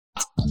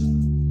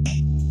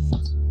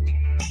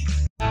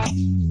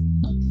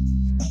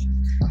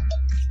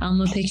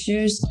Alma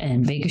Pictures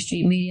and Baker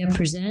Street Media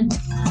present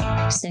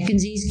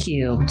Secondsies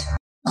Cubed.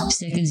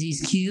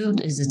 Secondsies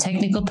Cubed is a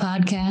technical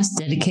podcast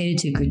dedicated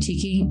to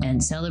critiquing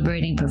and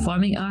celebrating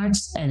performing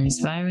arts and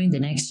inspiring the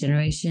next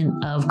generation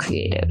of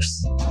creatives.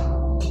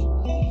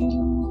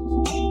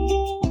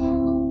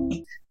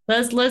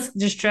 Let's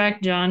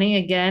distract Johnny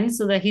again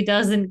so that he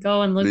doesn't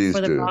go and look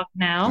for the rock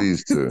now.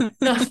 Please do.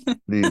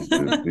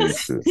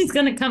 Please do. He's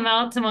gonna come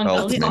out to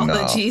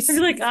Mongolia. He's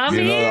like, I'm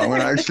here. I'm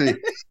gonna actually.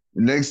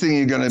 Next thing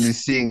you're gonna be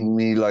seeing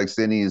me like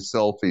sending you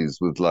selfies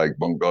with like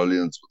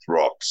Mongolians with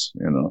rocks,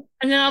 you know.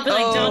 And then I'll be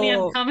like, Johnny,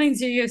 I'm coming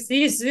to you.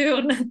 See you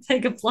soon.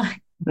 Take a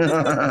flight.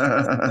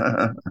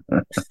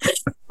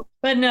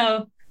 But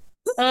no.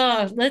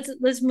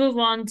 Let's move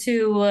on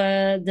to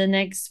the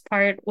next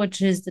part,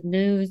 which is the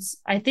news.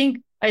 I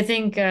think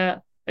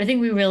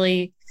we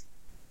really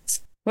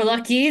were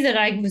lucky that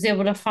I was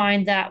able to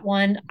find that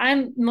one.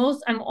 I'm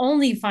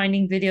only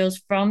finding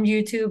videos from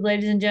YouTube,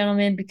 ladies and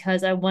gentlemen,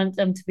 because I want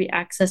them to be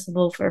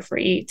accessible for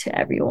free to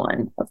every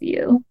one of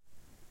you.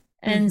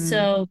 And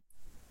so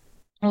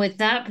with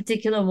that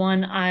particular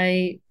one,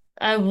 I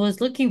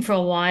was looking for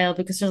a while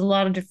because there's a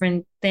lot of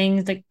different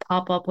things that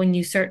pop up when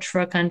you search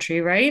for a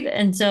country, right?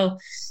 And so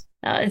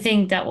I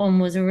think that one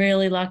was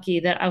really lucky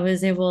that I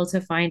was able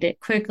to find it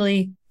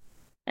quickly.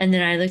 And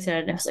then I looked at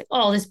it and I was like,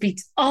 oh, this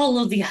beats all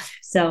of the others.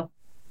 So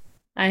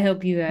I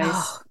hope you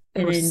guys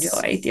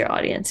enjoy, dear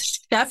audience.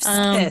 Chef's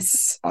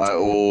kiss. I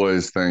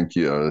always thank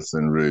you,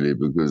 Alison, really,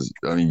 because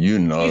I mean, you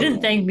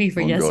didn't thank me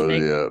for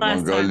yesterday.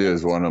 Mongolia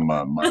is one of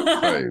my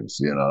faves.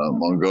 You know,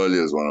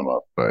 Mongolia is one of my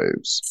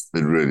faves.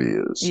 It really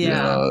is. Yeah. You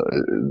know,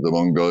 the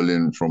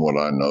Mongolian, from what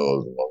I know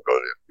of the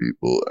Mongolian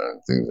people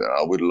and things, and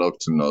I would love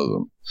to know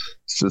them.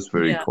 It's just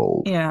very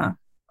cold. Yeah.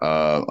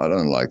 I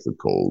don't like the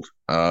cold.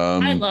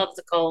 I love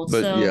the cold.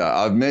 But yeah,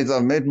 I've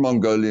met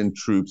Mongolian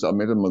troops. I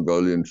met a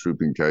Mongolian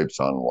troop in Cape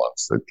Town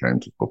once that came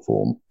to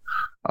perform.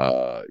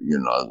 You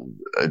know,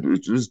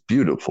 it was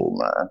beautiful,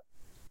 man.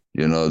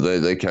 You know,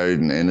 they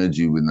carried an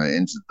energy when they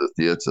entered the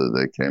theater.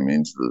 They came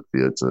into the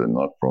theater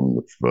not from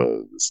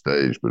the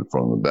stage, but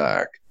from the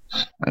back.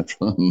 And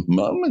from the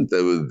moment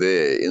they were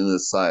there in the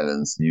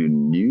silence, you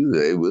knew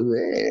they were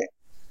there.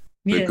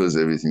 Because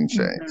everything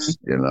changed.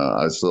 You know,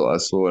 I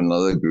saw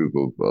another group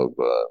of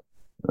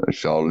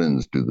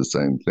Shaolins do the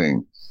same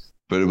thing,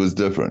 but it was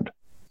different.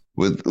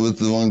 With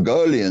the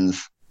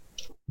Mongolians,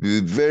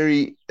 the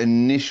very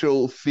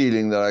initial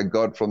feeling that I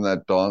got from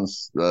that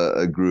dance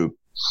group,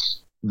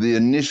 the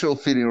initial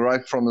feeling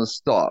right from the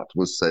start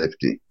was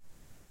safety.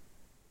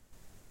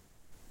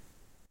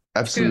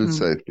 Absolute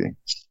safety.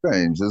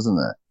 Strange, isn't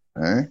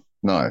it? Eh?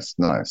 Nice,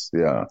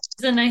 yeah.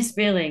 It's a nice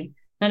feeling.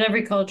 Not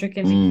every culture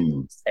can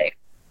be safe.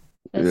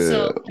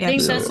 So I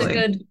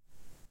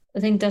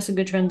think that's a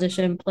good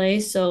transition in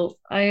place. So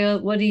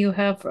what do you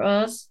have for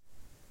us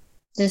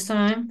this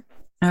time?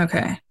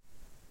 Okay.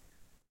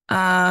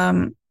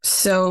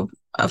 So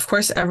of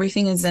course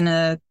everything is in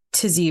a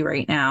tizzy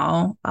right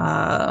now.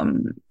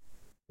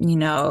 You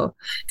know,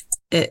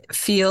 it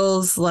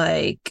feels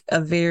like a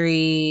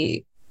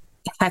very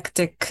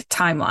hectic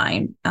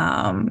timeline.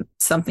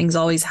 Something's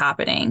always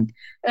happening.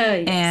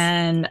 Yes.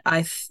 And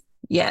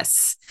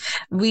yes,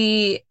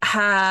 we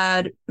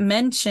had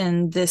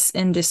mentioned this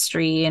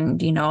industry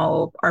and, you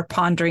know, our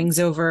ponderings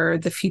over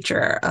the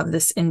future of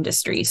this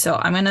industry. So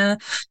I'm going to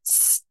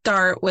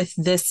start with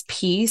this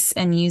piece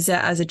and use it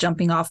as a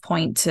jumping off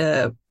point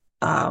to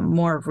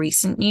more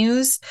recent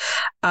news.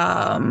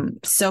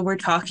 So we're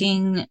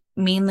talking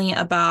mainly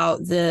about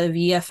the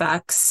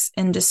VFX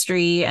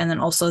industry and then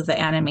also the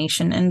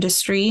animation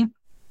industry.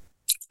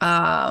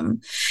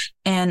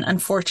 And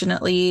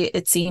unfortunately,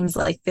 it seems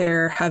like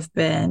there have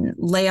been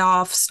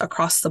layoffs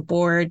across the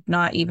board,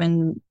 not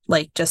even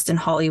like just in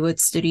Hollywood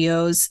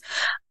studios.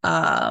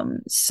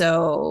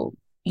 So,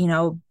 you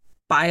know,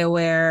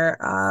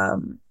 BioWare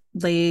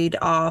laid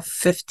off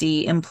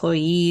 50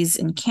 employees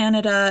in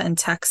Canada and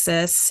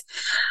Texas.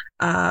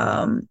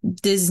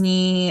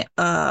 Disney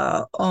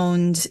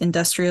owned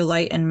Industrial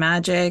Light and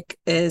Magic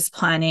is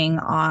planning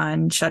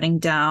on shutting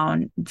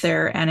down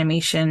their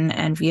animation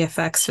and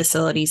VFX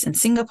facilities in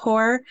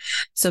Singapore.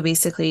 So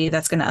basically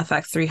that's going to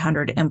affect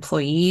 300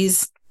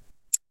 employees.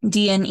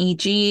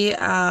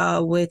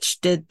 DNEG, which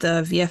did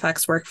the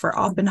VFX work for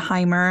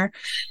Oppenheimer,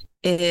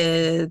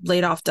 it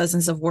laid off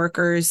dozens of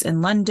workers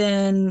in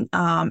London.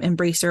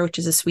 Embracer, which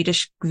is a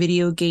Swedish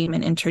video game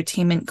and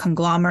entertainment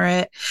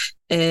conglomerate,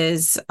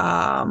 is,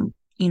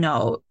 you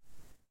know,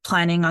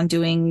 planning on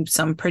doing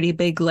some pretty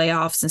big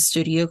layoffs and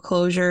studio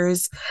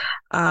closures.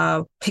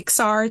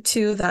 Pixar,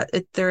 too,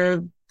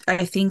 they're,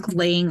 I think,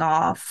 laying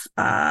off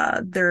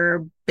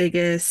their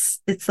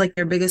biggest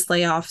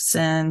layoff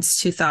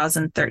since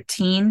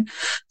 2013.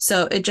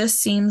 So it just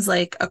seems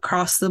like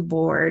across the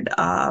board,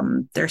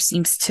 there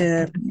seems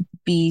to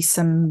be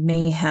some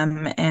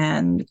mayhem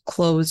and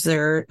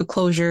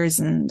closures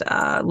and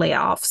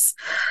layoffs.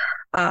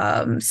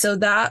 So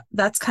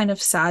that's kind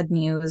of sad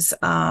news.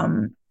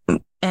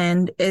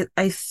 And it,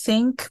 I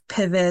think,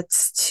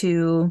 pivots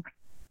to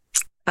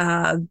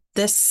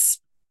this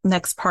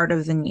next part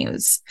of the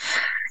news.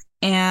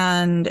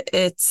 And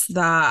it's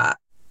that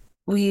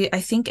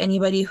I think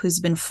anybody who's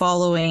been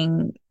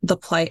following the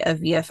plight of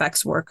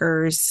VFX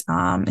workers,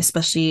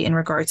 especially in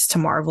regards to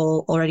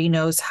Marvel, already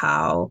knows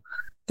how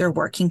their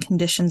working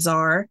conditions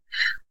are,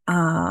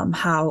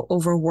 how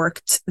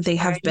overworked they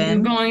have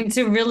been. You're going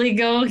to really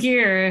go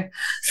here.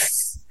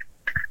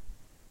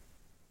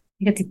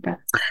 You get deep breath.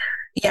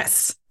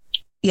 Yes.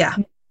 Yeah.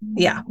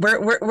 Yeah.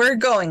 We're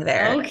going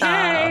there.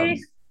 Okay.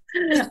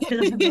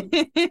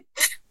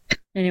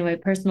 Anyway,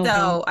 personal.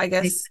 So I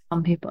guess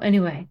some people.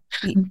 Anyway.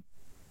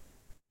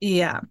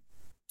 Yeah.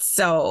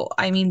 So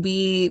I mean,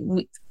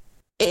 we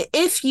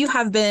if you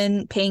have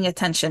been paying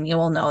attention, you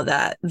will know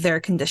that their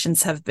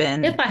conditions have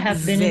been. If I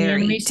have been in the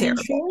animation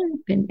industry,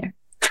 I've been there.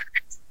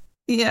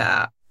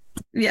 Yeah.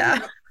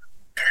 Yeah.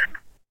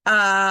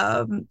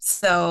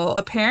 So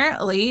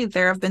apparently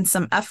there have been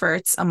some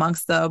efforts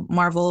amongst the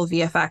Marvel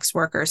VFX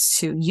workers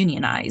to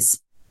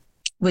unionize,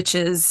 which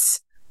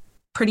is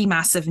pretty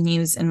massive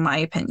news in my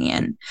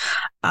opinion.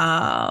 We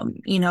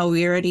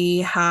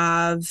already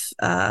have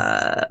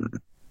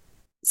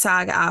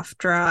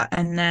SAG-AFTRA,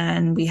 and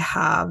then we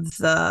have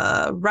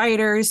the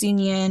writers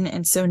union,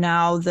 and so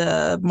now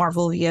the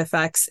Marvel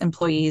VFX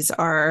employees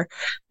are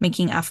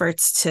making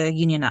efforts to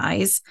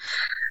unionize.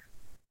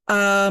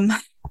 And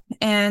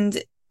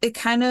it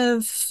kind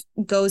of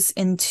goes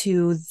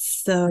into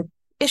the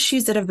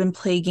issues that have been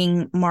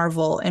plaguing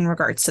Marvel in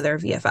regards to their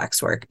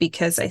VFX work,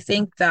 because I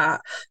think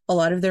that a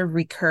lot of their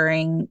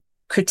recurring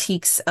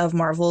critiques of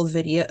Marvel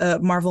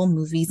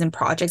movies and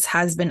projects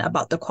has been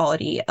about the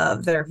quality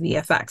of their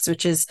VFX,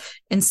 which is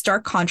in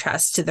stark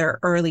contrast to their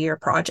earlier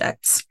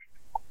projects.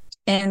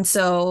 And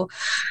so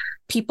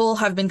people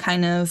have been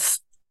kind of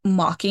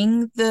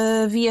mocking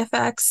the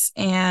VFX,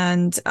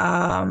 and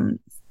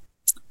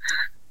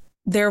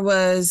there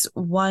was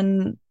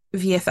one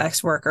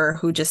VFX worker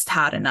who just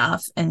had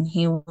enough, and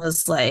he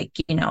was like,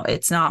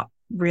 it's not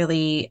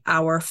really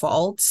our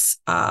fault.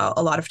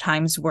 A lot of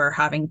times we're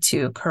having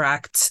to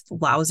correct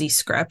lousy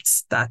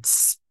scripts.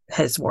 That's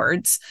his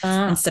words.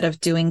 Instead of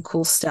doing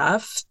cool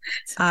stuff.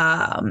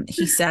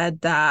 He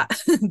said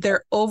that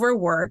they're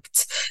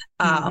overworked.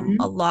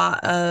 A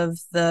lot of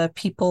the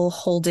people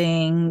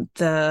holding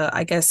the,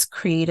 I guess,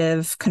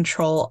 creative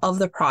control of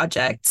the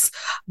projects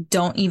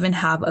don't even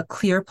have a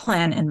clear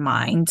plan in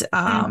mind.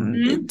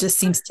 It just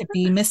seems to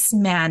be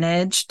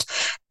mismanaged,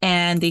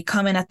 and they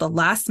come in at the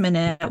last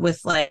minute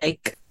with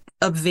like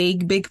a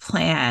vague big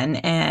plan,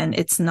 and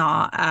it's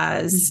not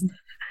as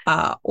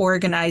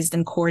organized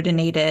and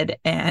coordinated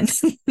and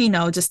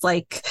just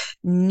like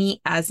neat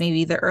as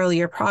maybe the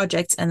earlier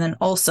projects. And then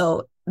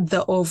also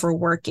the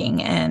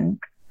overworking and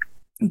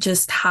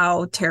just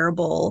how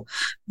terrible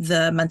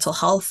the mental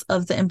health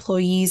of the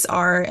employees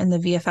are in the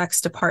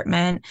VFX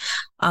department.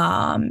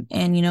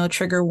 And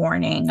trigger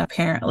warning,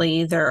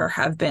 apparently there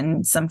have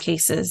been some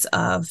cases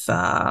of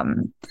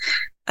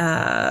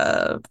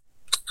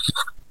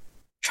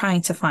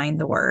trying to find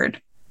the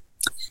word,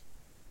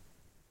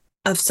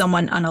 of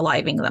someone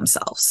unaliving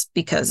themselves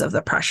because of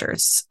the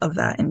pressures of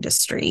that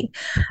industry.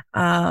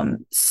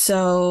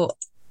 So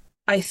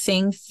I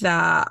think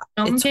that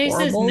it's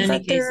horrible.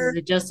 Many cases,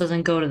 it just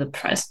doesn't go to the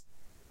press.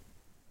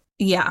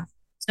 Yeah,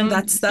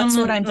 that's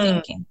what I'm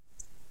thinking.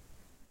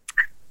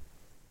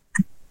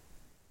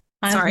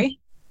 Sorry?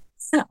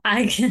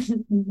 I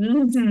can.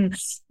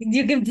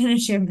 You can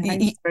finish your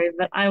backstory,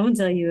 but I will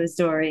tell you a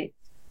story.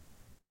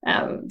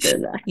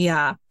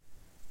 Yeah.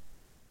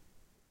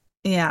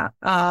 Yeah.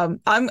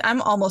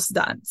 I'm almost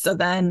done. So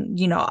then,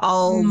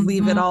 I'll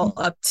leave it all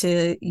up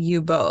to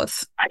you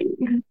both.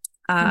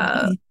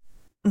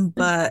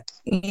 But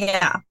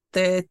yeah,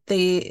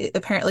 they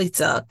apparently it's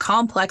a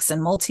complex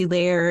and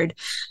multi-layered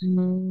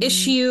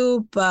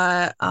issue,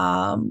 but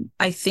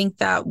I think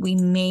that we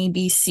may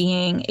be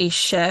seeing a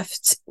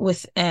shift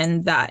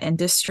within that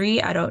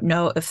industry. I don't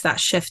know if that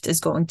shift is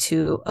going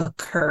to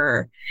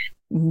occur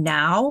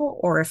now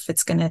or if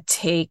it's going to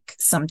take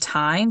some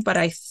time, but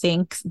I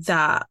think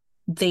that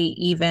they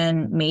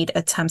even made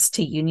attempts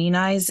to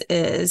unionize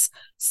is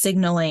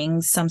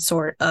signaling some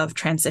sort of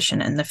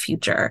transition in the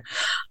future.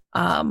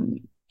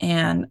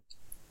 And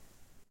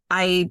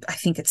I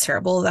think it's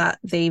terrible that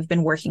they've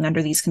been working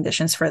under these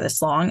conditions for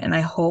this long. And I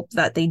hope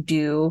that they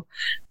do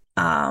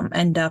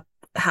end up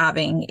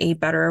having a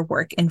better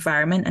work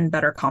environment and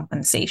better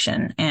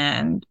compensation.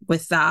 And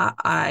with that,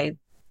 I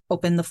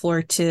open the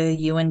floor to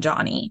you and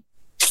Johnny.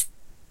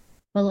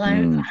 Well,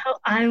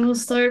 I will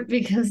start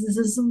because this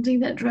is something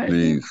that drives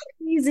me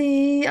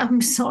crazy.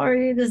 I'm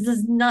sorry, this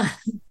is not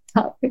a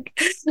topic,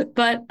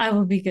 but I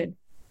will be good.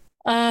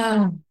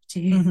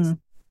 Jeez,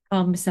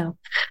 calm myself.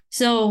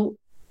 So,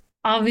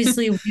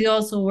 obviously, we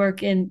also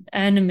work in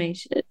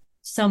animation,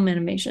 some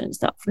animation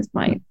stuff with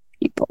my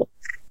people.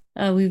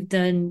 We've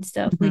done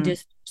stuff. We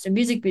just finished a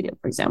music video,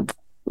 for example,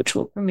 which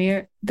will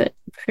premiere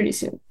pretty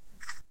soon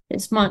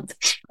this month.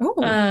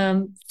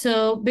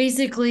 So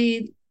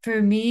basically, for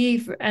me,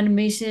 for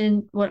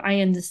animation, what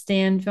I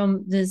understand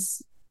from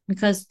this,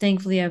 because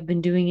thankfully I've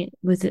been doing it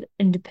with it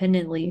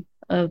independently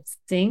of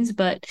things,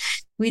 but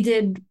we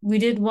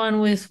did one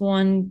with we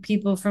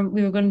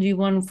were going to do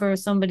one for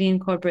somebody in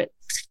corporate.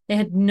 They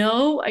had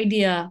no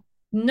idea,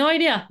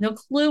 no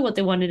clue what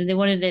they wanted. They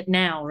wanted it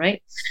now,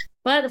 right?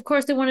 But of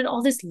course, they wanted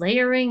all this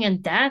layering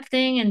and that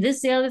thing and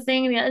this, the other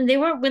thing, and they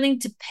weren't willing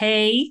to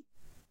pay.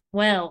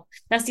 Well,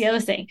 that's the other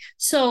thing.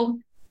 So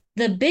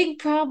the big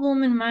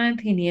problem, in my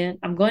opinion,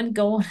 I'm going to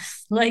go on a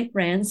slight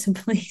rant, so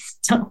please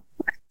don't,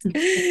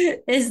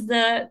 is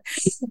that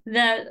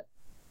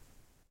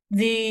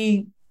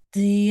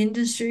the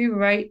industry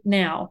right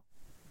now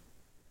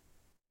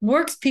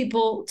works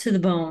people to the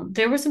bone.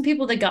 There were some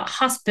people that got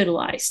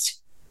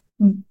hospitalized.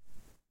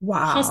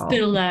 Wow.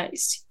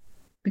 Hospitalized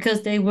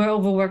because they were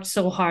overworked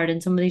so hard in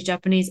some of these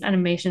Japanese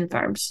animation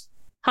firms.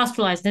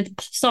 Hospitalized, they had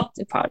to stop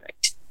the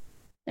project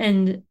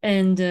and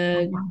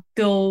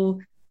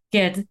go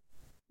get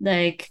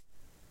like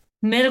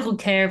medical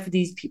care for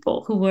these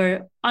people who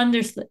were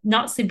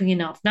not sleeping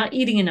enough, not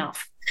eating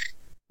enough.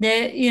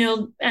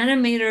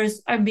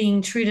 Animators are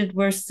being treated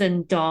worse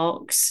than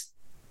dogs.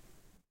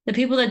 The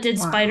people that did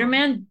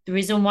Spider-Man, the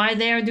reason why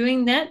they are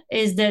doing that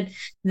is that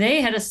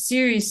they had a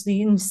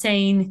seriously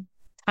insane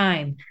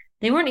time.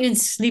 They weren't even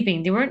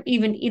sleeping. They weren't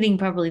even eating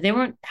properly. They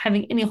weren't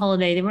having any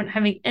holiday. They weren't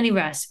having any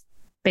rest,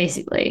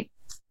 basically.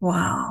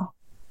 Wow.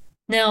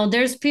 Now,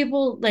 there's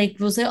people like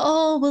will say,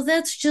 oh, well,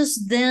 that's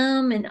just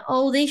them. And,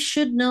 oh, they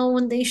should know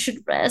when they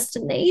should rest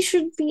and they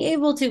should be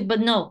able to.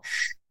 But no,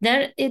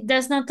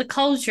 that's not the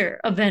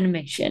culture of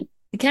animation.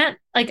 You can't,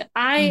 like,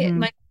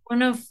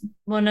 one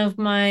of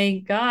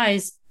my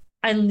guys,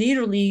 I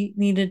literally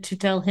needed to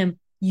tell him,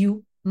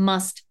 you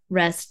must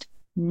rest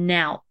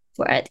now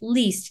for at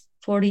least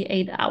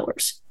 48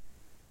 hours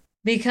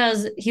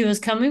because he was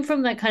coming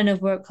from that kind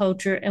of work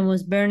culture and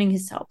was burning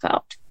himself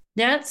out.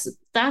 That's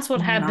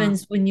what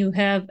happens when you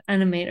have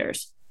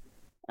animators.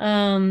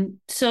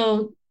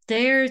 So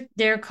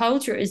their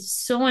culture is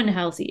so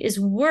unhealthy. It's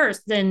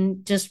worse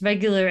than just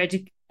regular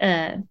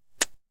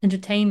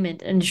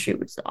entertainment industry,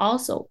 which is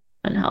also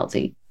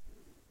unhealthy.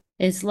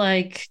 It's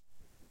like,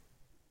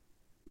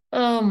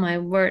 oh my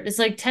word, it's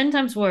like 10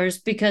 times worse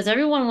because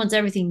everyone wants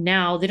everything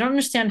now. They don't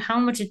understand how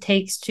much it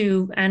takes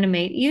to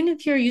animate, even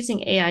if you're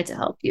using AI to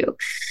help you,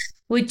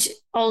 which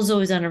also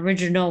is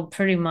unoriginal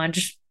pretty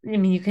much. I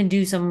mean, you can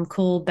do some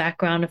cool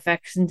background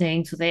effects and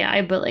things with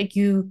AI, but like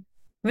you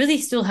really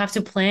still have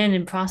to plan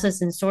and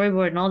process and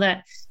storyboard and all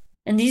that.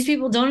 And these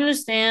people don't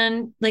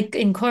understand, like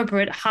in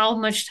corporate, how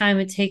much time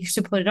it takes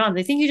to put it on.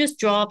 They think you just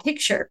draw a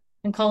picture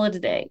and call it a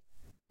day.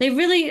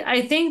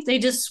 I think they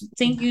just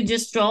think you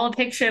just draw a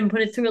picture and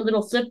put it through a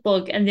little flip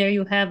book and there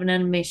you have an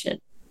animation.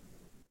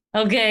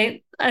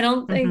 Okay. I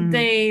don't think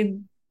they,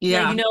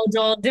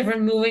 draw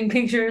different moving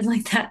pictures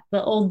like that,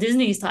 the old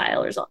Disney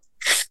style or something.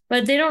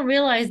 But they don't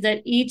realize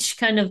that each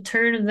kind of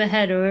turn of the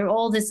head or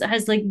all this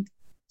has like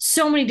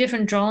so many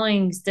different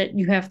drawings that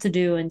you have to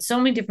do and so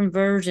many different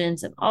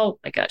versions. And oh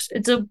my gosh,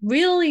 it's a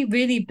really,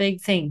 really big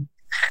thing.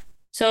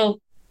 So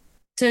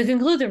to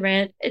conclude the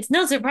rant, it's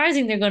not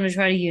surprising they're going to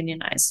try to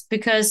unionize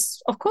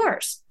because, of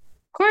course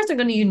they're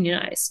going to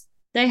unionize.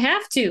 They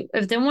have to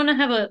if they want to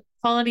have a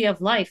quality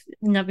of life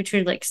and not be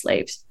treated like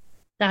slaves.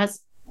 That's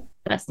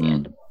the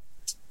end of it.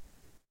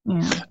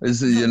 Yeah.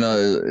 It's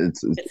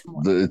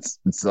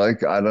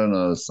like, I don't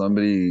know,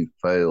 somebody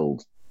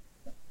failed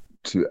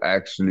to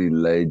actually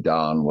lay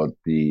down what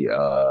the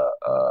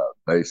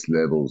base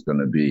level is going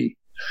to be.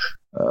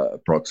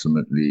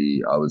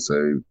 Approximately, I would say,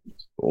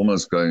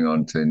 almost going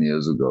on 10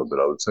 years ago, but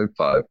I would say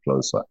 5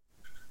 closer.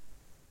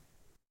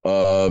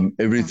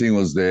 Everything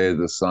was there.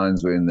 The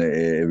signs were in the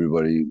air.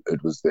 Everybody,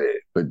 it was there.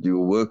 But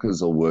your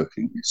workers are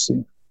working, you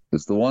see.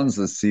 It's the ones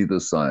that see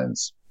the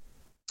signs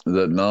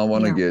that now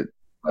want to get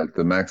like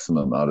the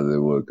maximum out of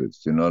their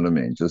workers. Do you know what I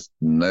mean? Just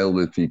nail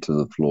their feet to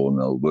the floor and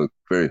they'll work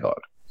very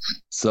hard.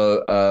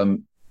 So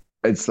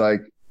it's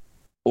like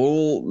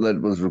all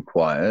that was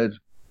required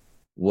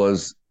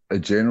was a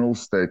general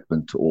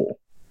statement to all.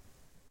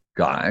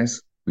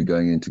 Guys, we're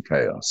going into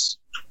chaos.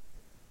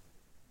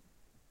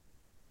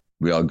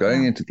 We are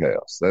going into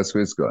chaos. That's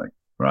where it's going,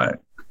 right?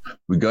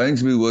 We're going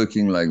to be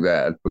working like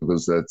that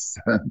because that's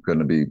going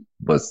to be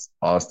what's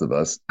asked of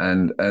us.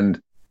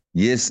 And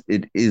yes,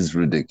 it is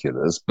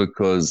ridiculous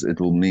because it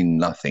will mean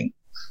nothing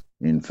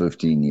in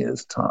 15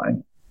 years'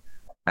 time.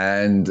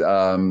 And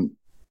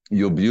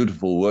your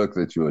beautiful work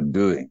that you are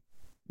doing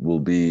will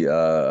be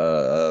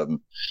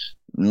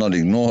not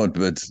ignored,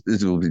 but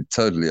it will be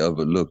totally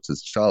overlooked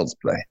as child's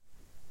play,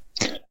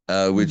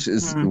 which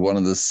is one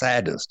of the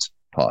saddest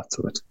parts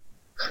of it.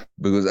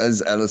 Because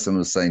as Alison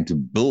was saying, to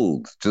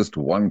build just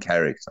one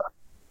character,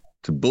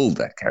 to build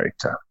that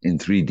character in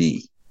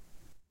 3D,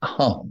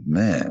 oh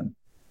man,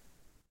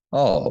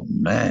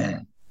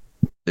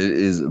 it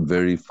is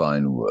very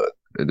fine work.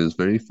 It is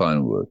very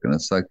fine work. And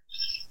it's like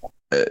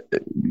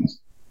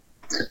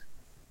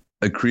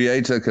a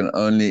creator can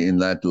only, in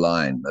that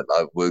line that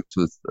I've worked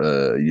with,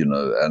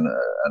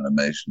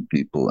 animation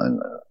people and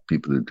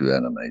people who do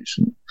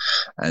animation,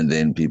 and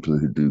then people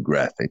who do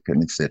graphic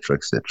and et cetera,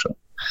 et cetera.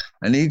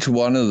 And each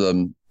one of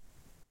them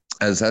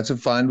has had to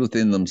find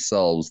within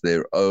themselves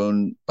their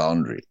own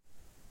boundary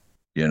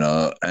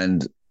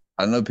and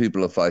I know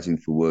people are fighting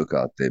for work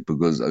out there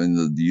because, I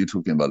mean, you're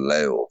talking about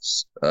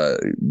layoffs.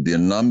 The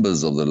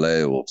numbers of the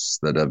layoffs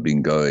that have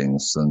been going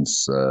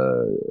since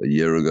a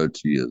year ago,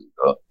 2 years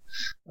ago,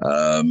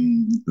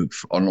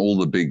 on all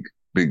the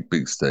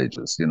big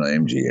stages,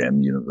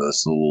 MGM,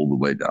 Universal, all the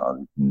way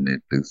down,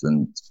 Netflix,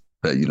 and,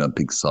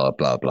 Pixar,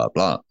 blah, blah,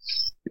 blah.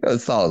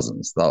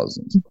 Thousands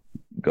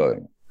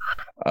going.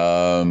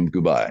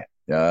 Goodbye.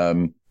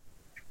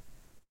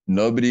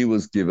 Nobody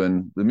was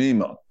given the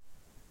memo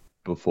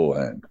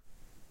beforehand.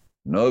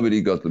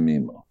 Nobody got the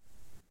memo.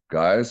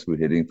 Guys, we're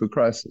heading for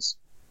crisis.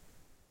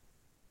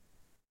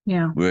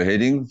 Yeah. We're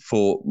heading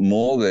for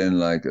more than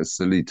like a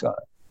silly time.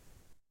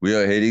 We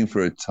are heading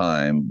for a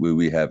time where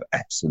we have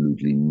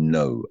absolutely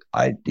no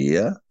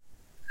idea,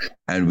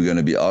 and we're going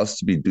to be asked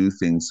to do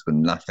things for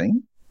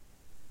nothing,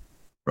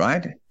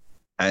 right?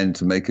 And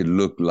to make it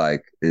look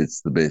like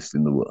it's the best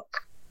in the world.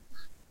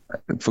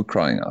 For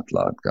crying out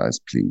loud, guys,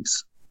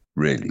 please.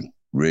 Really,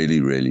 really,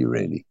 really,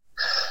 really.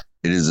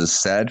 It is a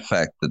sad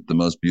fact that the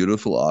most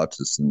beautiful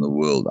artists in the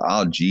world,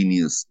 our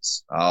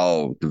geniuses,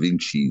 our Da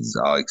Vinci's,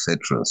 our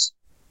etc.,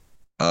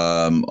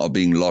 are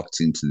being locked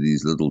into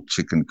these little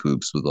chicken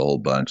coops with a whole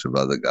bunch of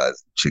other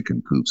guys,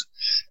 chicken coops,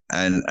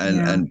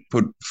 and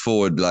put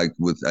forward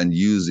and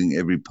using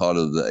every part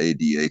of the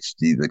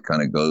ADHD that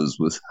kind of goes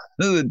with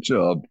the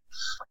job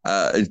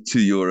to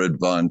your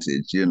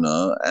advantage,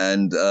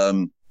 and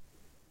the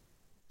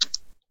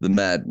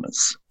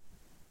madness.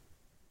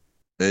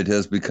 It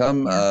has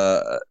become,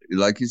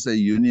 like you say,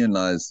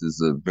 unionized is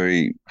a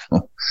very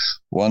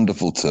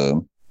wonderful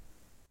term.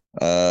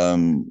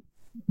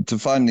 To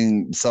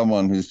finding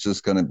someone who's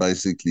just going to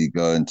basically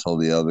go and tell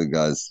the other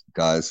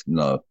guys,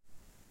 no.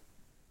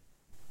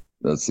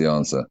 That's the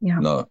answer. Yeah.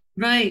 No.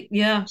 Right.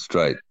 Yeah.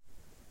 Straight.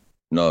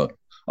 No.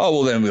 Oh,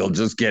 well, then we'll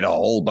just get a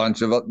whole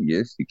bunch of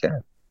Yes, you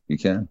can. You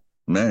can.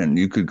 Man,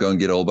 you could go and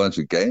get a whole bunch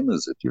of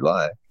gamers if you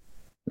like.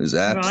 There's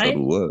apps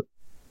that'll work.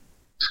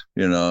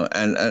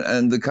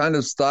 And the kind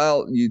of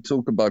style you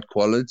talk about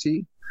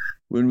quality,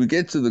 when we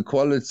get to the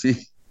quality,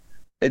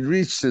 it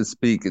reached its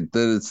peak, it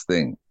did its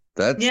thing.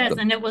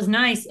 And it was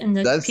nice. And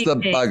that's the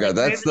bugger.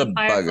 That's the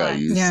bugger,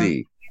 you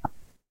see.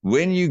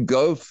 When you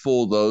go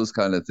for those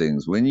kind of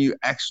things, when you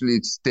actually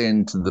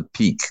extend to the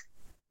peak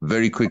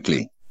very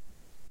quickly,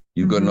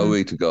 you've got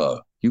nowhere to go.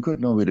 You've got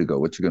nowhere to go.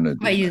 What you going to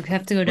do? Right, you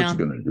have to go down.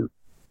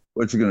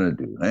 What you going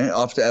to do?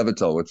 After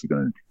Avatar, what you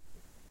going to do?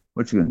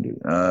 What you going to do?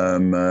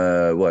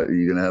 What are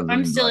you going to have?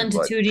 I'm still into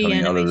 2D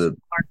animation.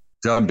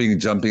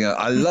 Jumping out.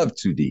 I love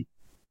 2D.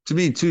 To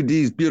me, 2D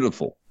is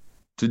beautiful.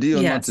 2D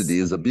or not 2D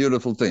is a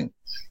beautiful thing.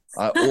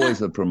 I always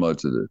have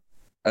promoted it.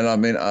 And I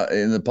mean,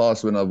 in the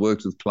past, when I've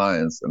worked with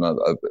clients, and I've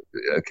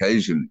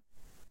occasionally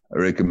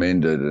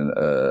recommended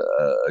a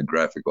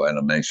graphical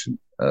animation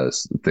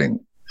thing,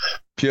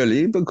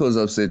 purely because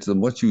I've said to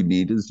them, what you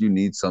need is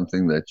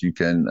something that you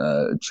can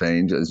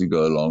change as you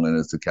go along, and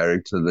it's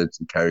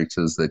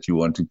characters that you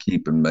want to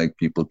keep and make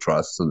people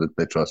trust, so that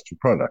they trust your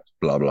product.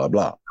 Blah blah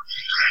blah,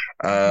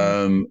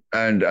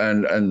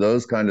 and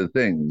those kind of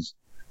things,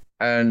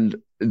 and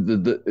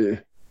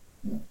the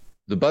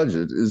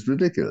budget is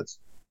ridiculous.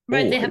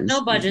 Right, they have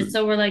no budget,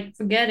 so we're like,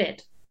 forget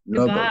it.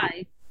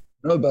 Goodbye.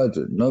 No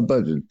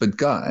budget. But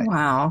Guy,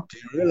 wow, do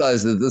you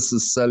realize that this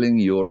is selling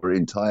your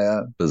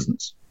entire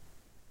business?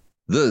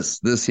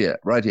 This here,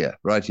 right here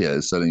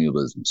is selling your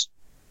business.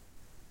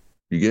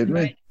 You get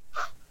me? Right.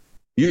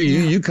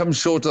 You come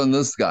short on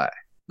this guy.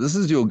 This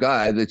is your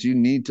guy that you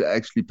need to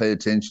actually pay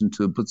attention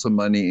to, put some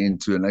money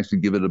into, and actually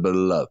give it a bit of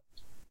love.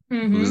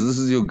 Because this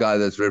is your guy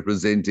that's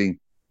representing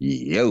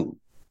you.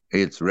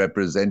 It's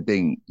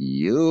representing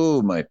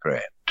you, my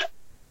friend.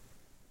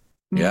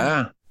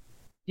 Yeah.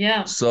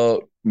 Yeah.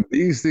 So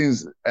these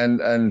things,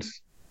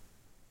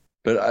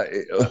 but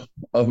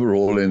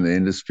overall in the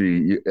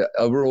industry,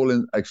 overall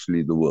in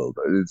actually the world,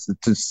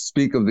 to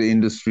speak of the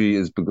industry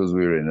is because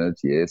we're in it,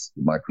 yes,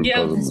 the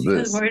microcosm of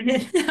this. We're in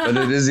it. But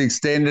it is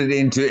extended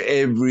into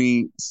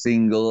every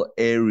single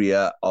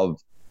area of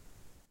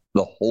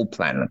the whole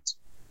planet.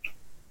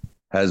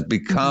 Has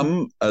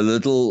become a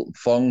little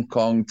Hong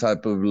Kong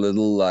type of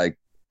little, like,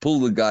 pull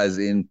the guys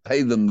in,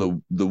 pay them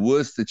the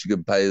worst that you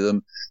can pay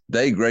them.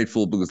 They're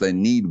grateful because they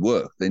need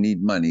work. They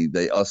need money.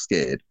 They are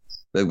scared.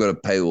 They've got to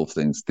pay off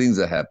things. Things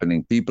are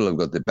happening. People have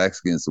got their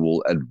backs against the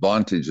wall.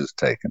 Advantage is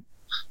taken.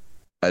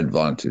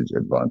 Advantage.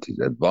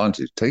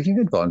 Taking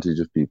advantage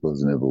of people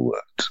has never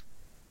worked.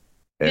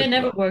 It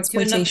never works. You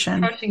end up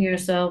crushing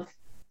yourself.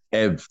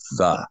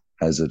 Ever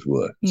has it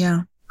worked.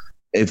 Yeah.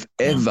 If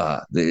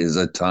ever there is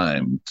a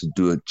time to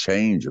do a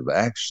change of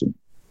action,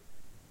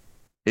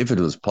 if it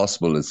was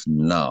possible, it's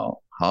now.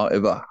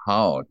 However,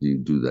 how do you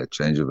do that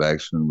change of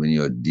action when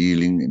you're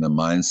dealing in a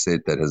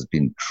mindset that has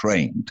been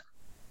trained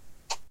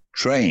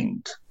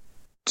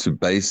to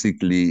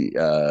basically,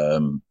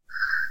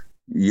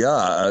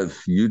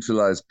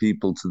 utilize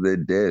people to their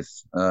death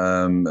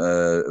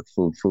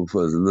for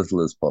as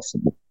little as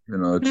possible,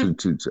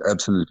 to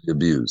absolutely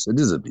abuse. It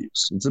is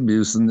abuse. It's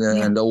abuse,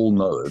 and all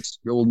know it.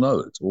 You all know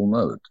it,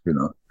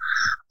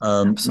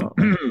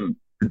 Absolutely.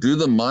 do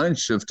the mind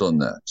shift on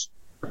that.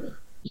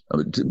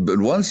 But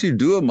once you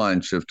do a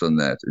mind shift on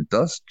that, it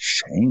does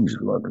change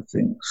a lot of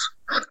things.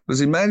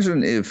 Because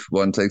imagine if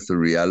one takes the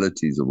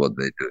realities of what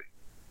they're doing.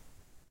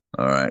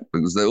 All right,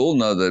 because they all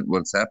know that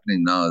what's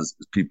happening now is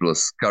people are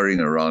scurrying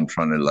around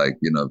trying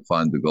to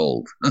find the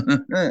gold.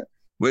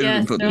 Where do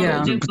we put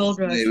the gold?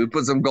 We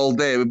put some gold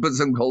there. We put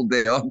some gold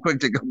there. Oh,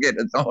 quickly, go get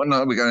it. Oh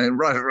no, we're going to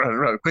rush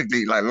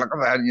quickly. Like look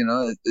at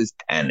that, it's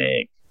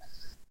panic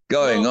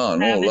going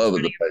on all over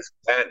the place.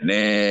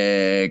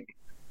 Panic,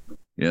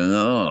 and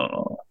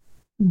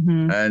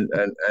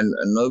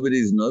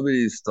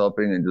nobody's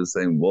stopping and just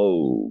saying,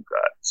 "Whoa,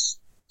 guys,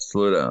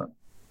 slow down.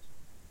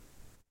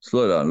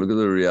 Slow down. Look at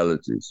the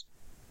realities.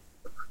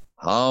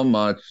 How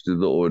much do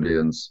the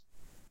audience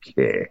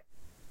care?"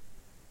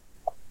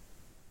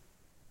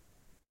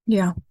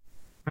 Yeah.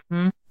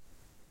 Mm-hmm.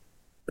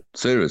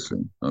 Seriously,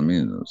 I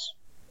mean this.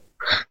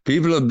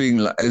 People are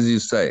being, as you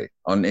say,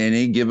 on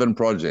any given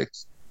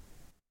project,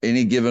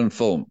 any given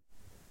film,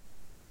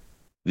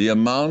 the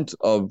amount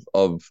of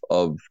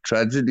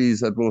tragedies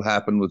that will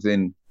happen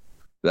within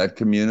that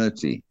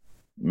community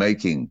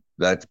making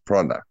that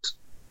product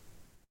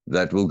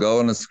that will go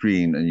on a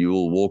screen and you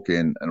will walk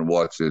in and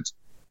watch it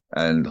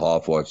and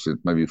half watch it,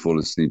 maybe fall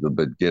asleep a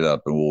bit, get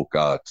up and walk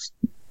out.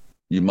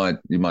 You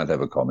might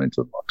have a comment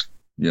or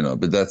not,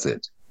 but that's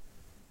it.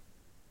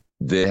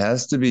 There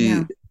has to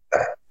be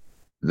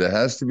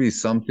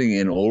something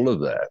in all of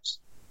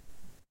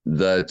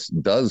that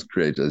does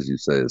create, as you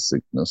say, a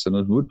sickness, and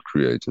it would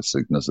create a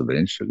sickness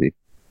eventually,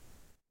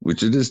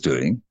 which it is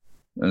doing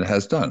and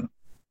has done.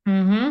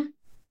 Mm-hmm.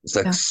 It's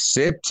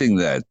accepting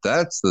that.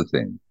 That's the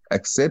thing.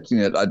 Accepting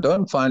it. I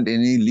don't find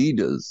any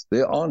leaders.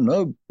 There are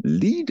no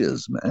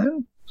leaders,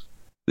 man.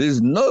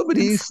 There's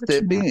nobody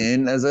stepping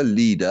in as a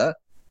leader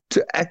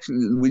to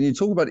actually, when you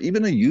talk about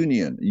even a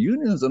union,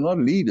 unions are not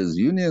leaders.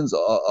 Unions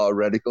are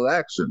radical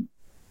action.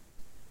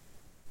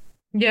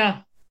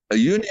 Yeah. A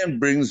union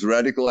brings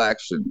radical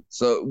action.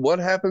 So what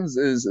happens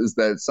is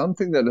that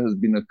something that has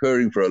been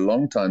occurring for a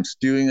long time,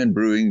 stewing and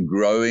brewing,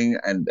 growing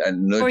and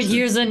nurtured. For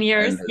years and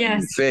years,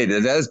 yes. Fed.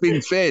 It has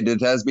been fed.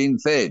 It has been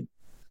fed.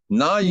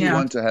 Now you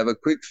want to have a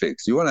quick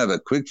fix. You want to have a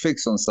quick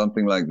fix on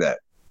something like that.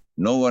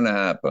 Not going to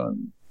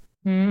happen.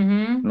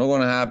 Mm-hmm. Not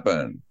going to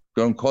happen.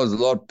 Going to cause a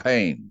lot of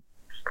pain.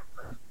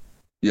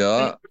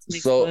 Yeah.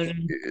 So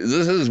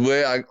this is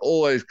where I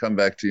always come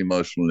back to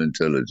emotional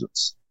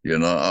intelligence.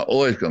 I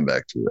always come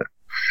back to that.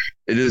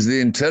 It is the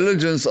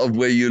intelligence of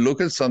where you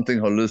look at something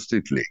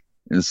holistically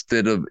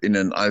instead of in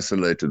an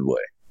isolated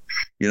way.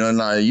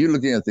 Now you're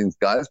looking at things,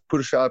 guys,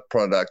 push out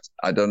product.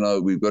 I don't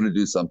know. We've got to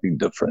do something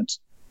different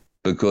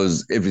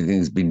because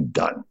everything's been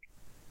done.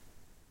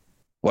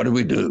 What do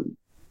we do?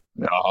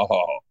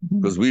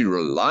 Because we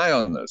rely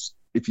on this.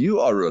 If you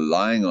are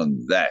relying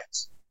on that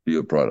for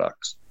your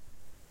product,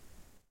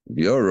 if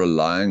you're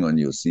relying on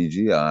your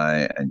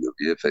CGI and your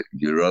VFX,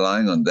 you're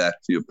relying on that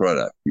for your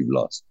product, you've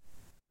lost.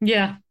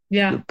 Yeah.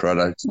 Yeah. Your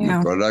product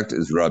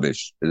is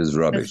rubbish. It is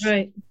rubbish. That's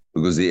right.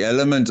 Because the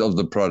element of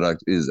the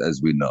product is,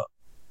 as we know,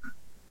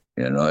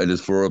 it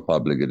is for a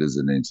public. It is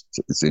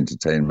it's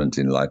entertainment,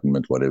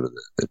 enlightenment, whatever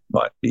it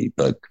might be.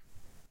 But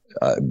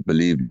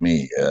believe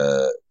me,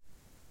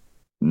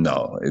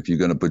 no. If you're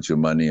going to put your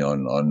money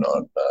on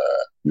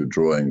your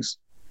drawings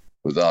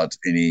without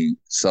any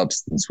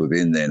substance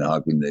within, then how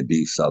can there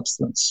be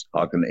substance?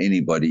 How can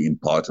anybody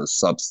impart a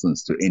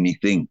substance to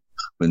anything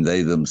when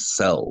they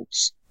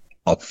themselves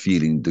are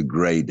feeling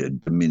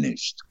degraded,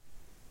 diminished,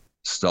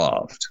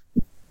 starved?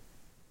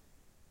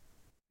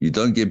 You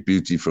don't get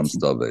beauty from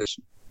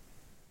starvation.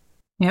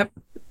 Yep.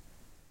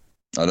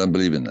 I don't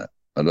believe in that.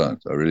 I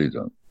don't. I really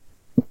don't.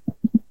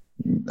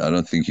 I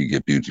don't think you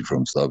get beauty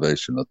from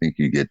starvation. I think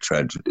you get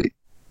tragedy.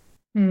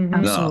 Mm-hmm.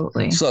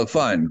 Absolutely. No. So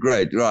fine,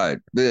 great, right.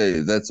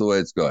 There, that's the way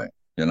it's going.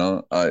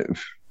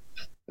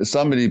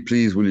 Somebody,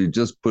 please, will you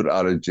just put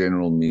out a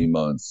general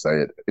memo and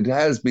say it? It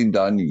has been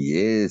done,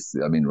 yes.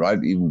 I mean, right,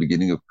 even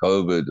beginning of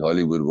COVID,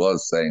 Hollywood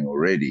was saying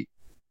already.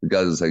 The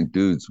guys are saying,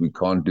 dudes, we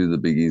can't do the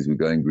biggies. We're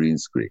going green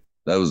screen.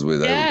 That was where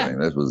they were going.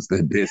 That was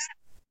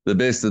the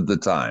best at the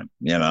time.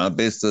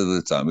 Best of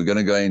the time. We're going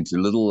to go into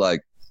little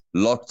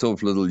locked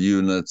off little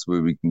units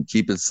where we can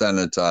keep it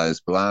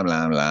sanitized, blah,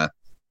 blah, blah.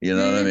 You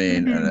know what I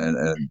mean?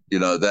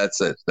 And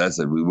that's it. That's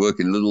it. We work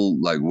in little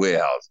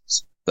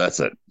warehouses. That's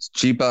it. It's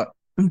cheaper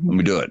and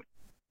we do it.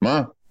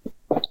 Huh?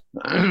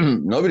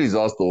 Nobody's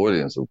asked the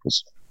audience, of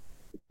course.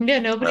 Yeah,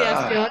 nobody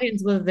asked the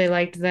audience whether they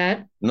liked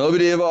that.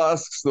 Nobody ever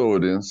asks the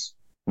audience.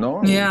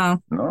 No. Yeah.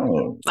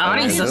 No. The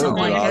audience doesn't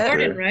like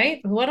it, right?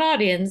 What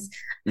audience?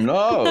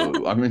 No.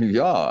 I mean,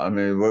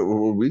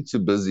 we're too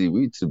busy.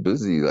 We're too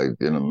busy,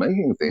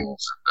 making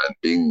things and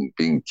being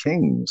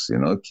kings,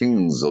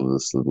 kings of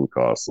this little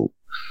castle.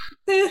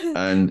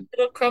 And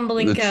little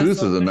crumbling the castle,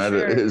 truth of the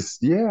matter is,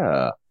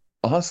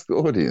 ask the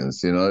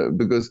audience,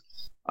 because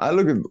I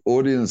look at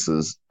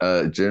audiences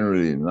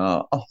generally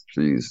now,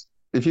 please,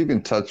 if you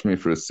can touch me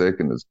for a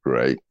second, it's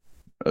great.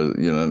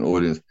 an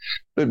audience.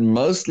 But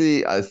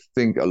mostly, I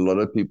think a lot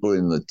of people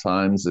in the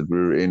times that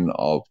we're in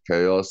of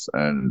chaos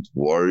and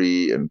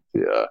worry and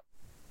fear,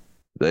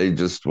 they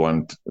just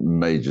want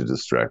major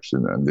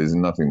distraction. And there's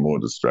nothing more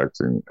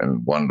distracting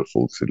and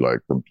wonderful to like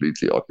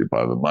completely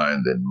occupy the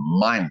mind than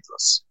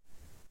mindless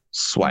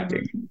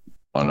swiping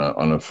on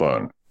a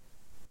phone,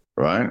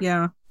 right?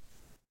 Yeah.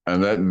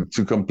 And that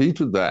to compete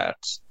with that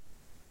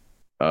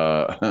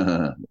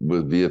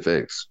with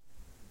VFX.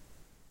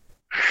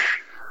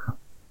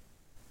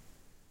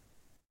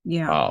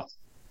 Yeah. Oh,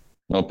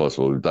 not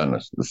possible. We've done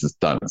it. This is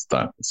done. It's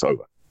done. It's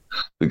over.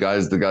 The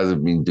guys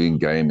have been doing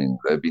gaming.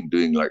 They've been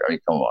doing like, I mean,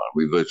 come on,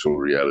 we virtual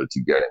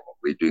reality gaming.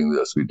 We're doing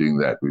this, we're doing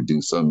that. We're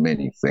doing so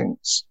many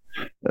things.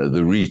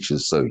 The reach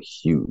is so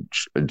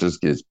huge. It just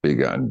gets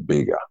bigger and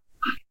bigger.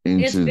 It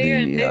gets bigger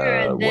and bigger,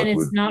 and then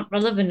it's not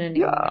relevant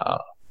anymore. Yeah,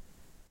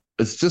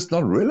 it's just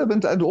not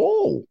relevant at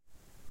all.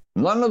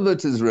 None of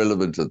it is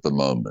relevant at the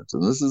moment.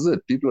 And this is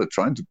it. People are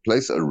trying to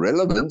place a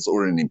relevance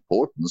or an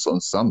importance on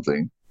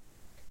something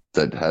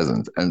that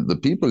hasn't. And the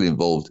people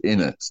involved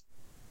in it,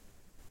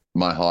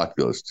 my heart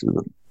goes to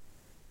them.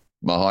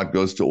 My heart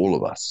goes to all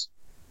of us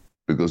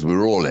because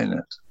we're all in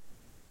it.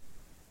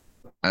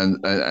 And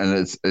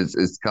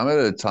it's come at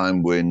a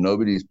time where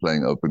nobody's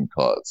playing open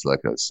cards, like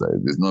I say.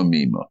 There's no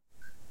Mimo.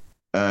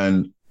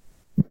 And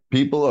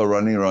people are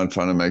running around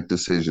trying to make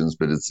decisions,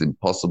 but it's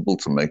impossible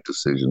to make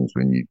decisions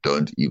when you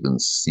don't even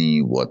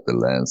see what the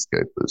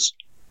landscape is.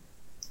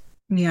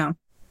 Yeah.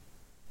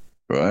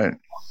 Right?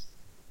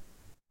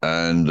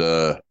 And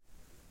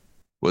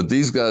what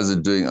these guys are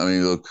doing, I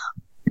mean, look,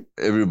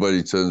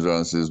 everybody turns around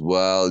and says,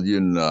 well,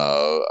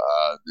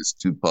 there's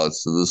two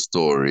parts to the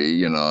story.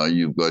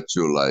 You've got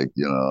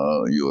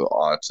your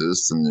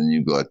artist, and then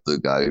you've got the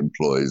guy who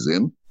employs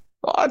him.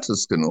 The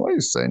artist can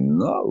always say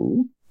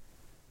no.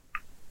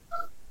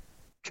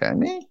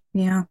 Can he?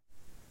 Yeah.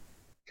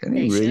 Can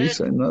he really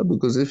say no?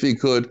 Because if he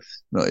could,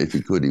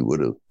 he would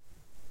have.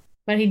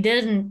 But he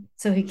didn't,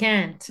 so he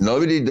can't.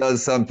 Nobody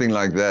does something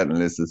like that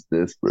unless it's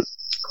desperate.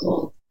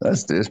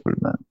 That's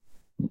desperate, man.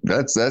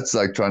 That's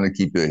like trying to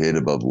keep your head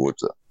above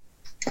water.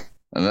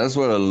 And that's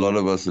what a lot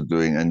of us are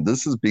doing. And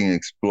this is being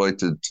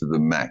exploited to the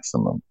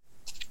maximum.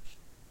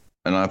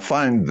 And I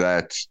find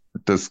that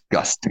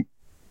disgusting.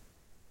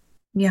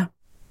 Yeah,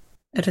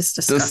 it is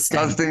disgusting.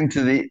 Disgusting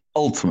to the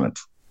ultimate.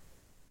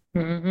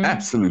 Mm-hmm.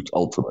 Absolute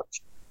ultimate.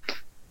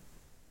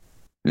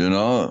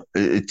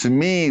 To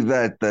me,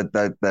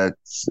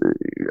 that's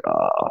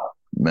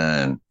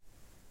man.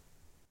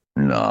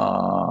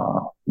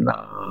 No.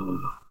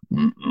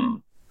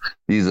 Mm-mm.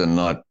 These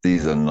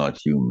are not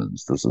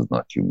humans. This is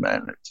not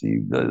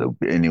humanity.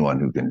 Anyone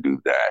who can do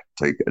that,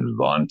 take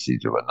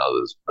advantage of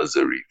another's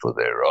misery for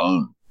their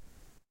own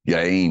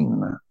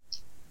gain.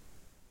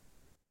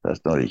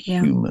 That's not a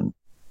human.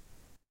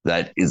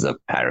 That is a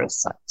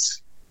parasite.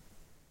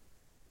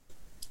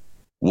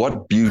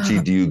 What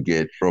beauty do you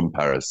get from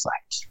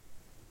parasites?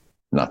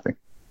 Nothing.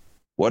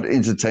 What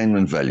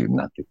entertainment value?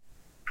 Nothing.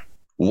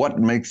 What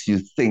makes you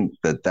think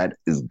that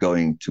is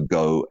going to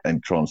go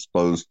and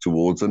transpose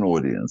towards an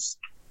audience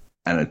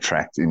and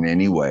attract in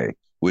any way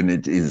when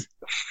it is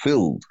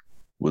filled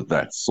with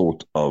that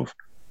sort of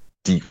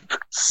deep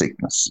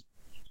sickness?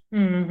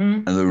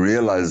 Mm-hmm. And the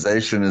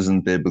realization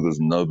isn't there because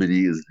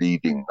nobody is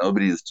leading.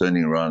 Nobody is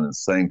turning around and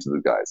saying to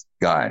the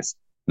guys,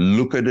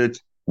 look at it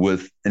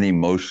with an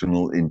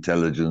emotional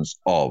intelligence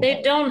of.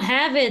 They don't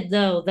have it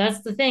though.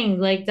 That's the thing.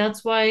 Like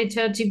that's why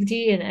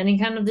ChatGPT and any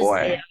kind of this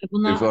AI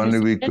will not. If only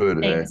we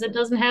could. Because it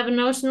doesn't have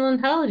emotional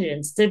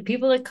intelligence. The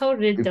people that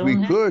coded it don't.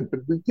 We could,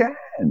 but we can.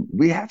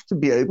 We have to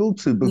be able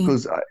to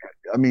because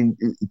I mean,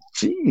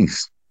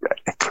 geez,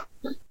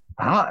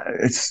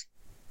 it's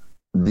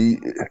the.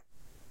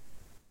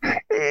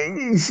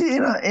 And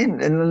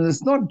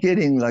it's not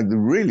getting like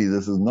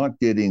this is not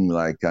getting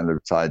like kind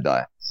of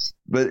tie-dye,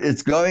 but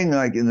it's going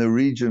like in the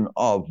region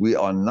of we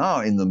are now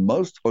in the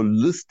most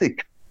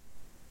holistic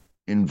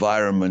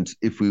environment.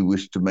 If we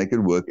wish to make it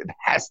work, it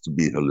has to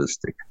be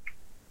holistic.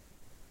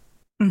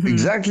 Mm-hmm.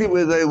 Exactly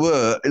where they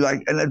were,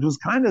 and it was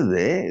kind of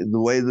there, the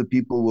way the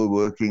people were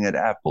working at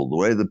Apple, the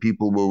way the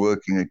people were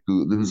working at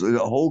Google. There was a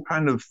whole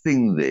kind of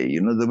thing there,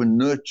 they were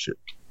nurtured,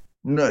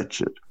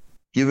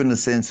 given a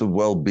sense of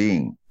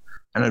well-being.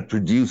 And it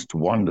produced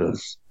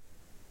wonders.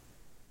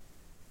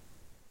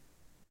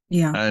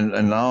 Yeah. And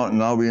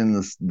now we're in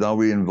this. Now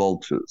we're in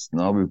vultures.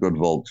 Now we've got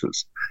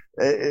vultures.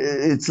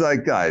 It's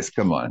like, guys,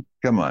 come on,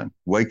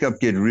 wake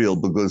up, get real,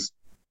 because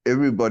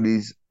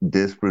everybody's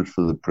desperate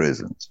for the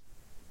present.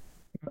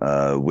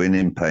 When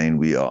in pain,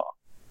 we are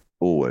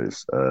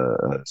always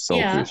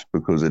selfish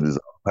because it is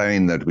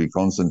pain that we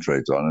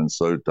concentrate on, and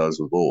so it does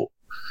with all.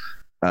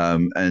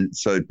 And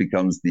so it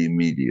becomes the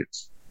immediate.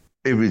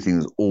 Everything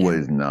is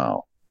always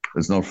now.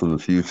 It's not for the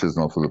future. It's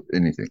not for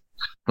anything.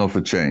 Not for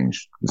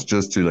change. It's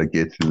just to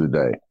get through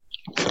the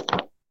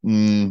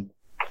day.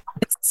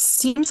 It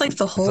seems like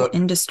the whole So,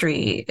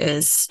 industry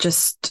is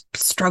just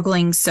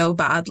struggling so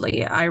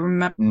badly. I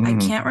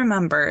mm, can't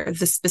remember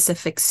the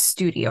specific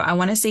studio. I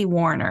want to say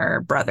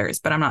Warner Brothers,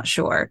 but I'm not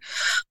sure.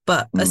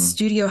 But a mm,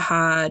 studio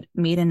had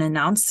made an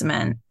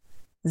announcement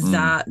mm,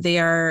 that they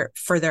are,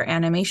 for their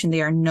animation,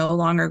 they are no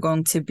longer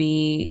going to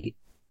be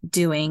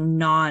doing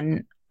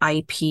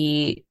non-IP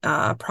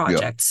yeah,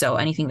 projects. So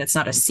anything that's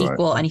not a that's right.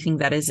 sequel, anything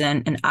that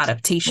isn't an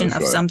adaptation That's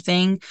of right.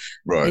 something,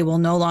 they Right. will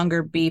no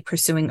longer be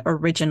pursuing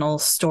original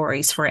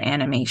stories for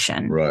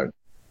animation. Right.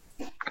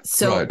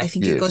 So Right. I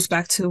think it Yes. goes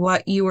back to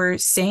what you were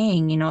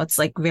saying, it's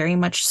like very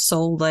much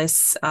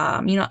soulless.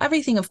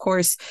 Everything, of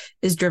course,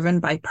 is driven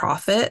by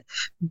profit,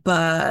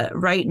 but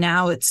right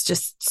now it's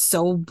just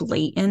so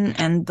blatant,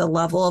 and the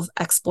level of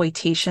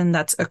exploitation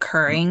that's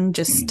occurring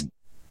just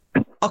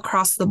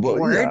across the Well,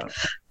 board. yeah.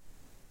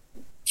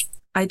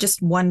 I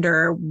just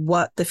wonder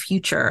what the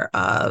future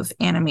of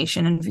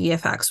animation and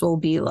VFX will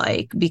be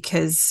like,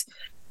 because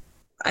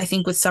I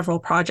think with several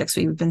projects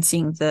we've been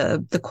seeing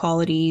the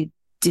quality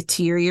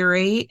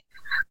deteriorate.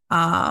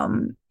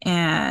 And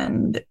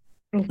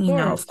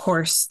of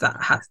course that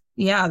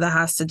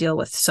has to deal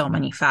with so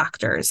many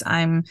factors.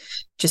 I'm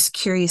just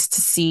curious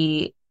to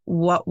see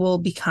what will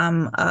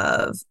become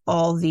of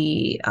all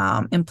the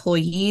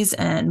employees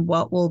and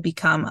what will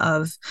become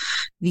of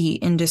the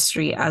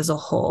industry as a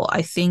whole.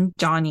 I think,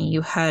 Johnny,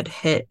 you had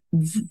hit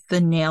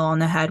the nail on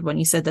the head when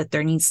you said that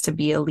there needs to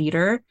be a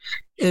leader.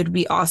 It would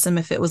be awesome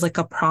if it was like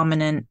a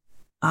prominent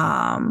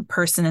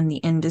person in the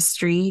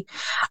industry.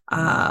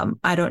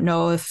 I don't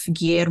know if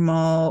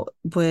Guillermo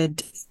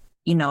would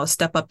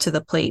step up to the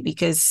plate,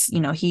 because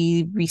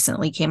he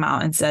recently came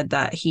out and said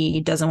that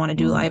he doesn't want to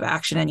do live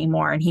action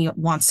anymore and he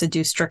wants to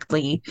do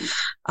strictly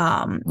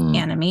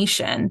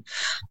animation.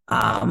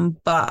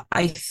 But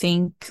I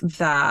think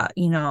that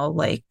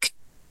like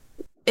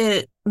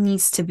it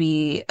needs to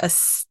be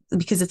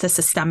because it's a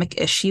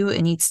systemic issue,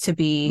 it needs to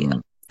be,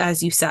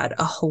 as you said,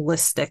 a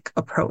holistic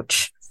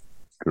approach.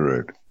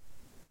 Correct.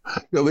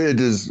 No, it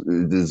is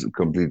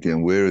completely,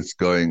 and where it's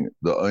going,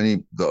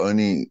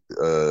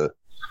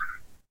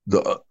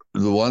 the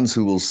ones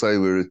who will say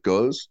where it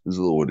goes is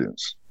the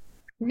audience.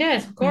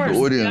 Yes, of The course.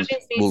 audience The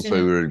audience will needs to say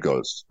know. where it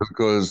goes,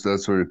 because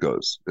that's where it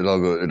goes. It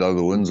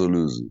either wins or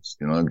loses,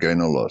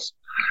 gain or loss.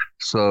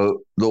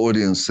 So the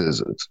audience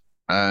says it.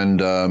 And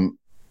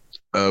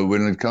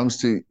when it comes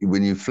to,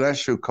 when you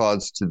flash your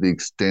cards to the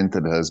extent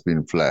that has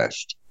been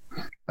flashed,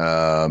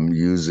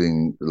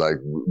 using like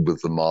with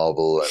the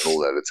Marvel and all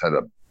that, it's had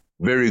a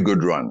very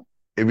good run.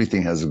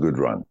 Everything has a good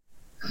run,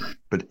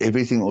 but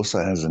everything also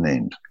has an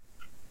end.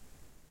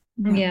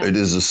 Yeah. It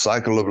is a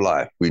cycle of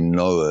life. We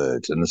know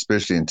it, and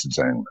especially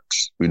entertainment.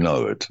 We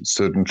know it.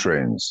 Certain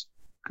trends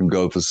can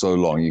go for so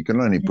long. You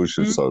can only push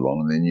it so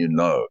long, and then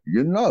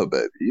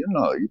baby.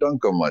 You don't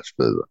go much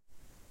further.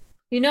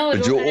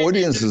 But your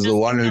audience is the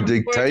one who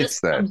dictates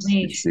that,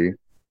 you see.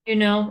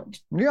 Yeah,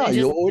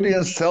 your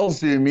audience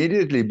tells you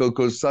immediately,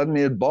 because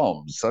suddenly it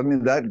bombs.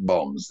 Suddenly that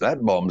bombs,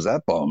 that bombs,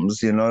 that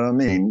bombs. You know what I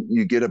mean?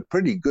 You get a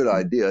pretty good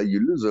idea.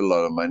 You lose a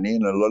lot of money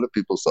and a lot of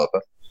people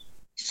suffer.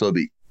 So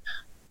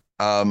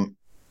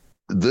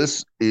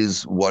this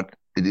is what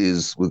it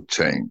is with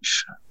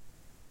change.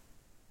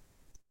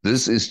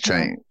 This is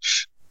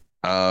change.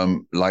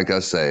 Like I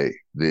say,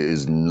 there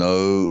is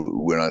no,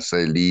 when I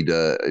say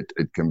leader,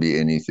 it can be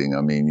anything.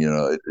 I mean,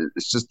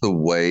 it's just the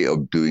way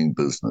of doing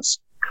business.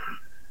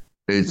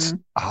 It's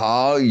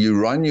how you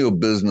run your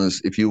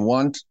business. If you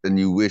want and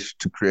you wish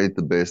to create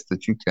the best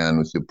that you can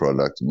with your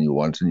product, and you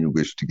want and you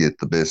wish to get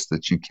the best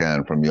that you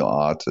can from your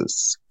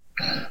artists,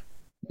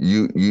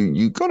 you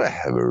got to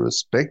have a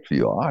respect for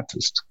your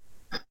artist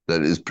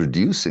that is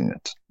producing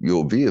it.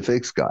 Your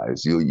VFX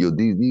guys,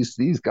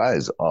 these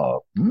guys are,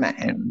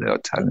 man, they are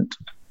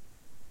talented,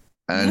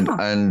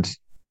 and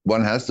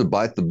one has to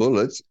bite the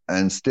bullets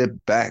and step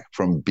back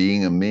from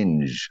being a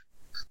minge.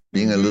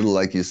 Being a little,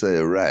 like you say,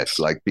 a rat,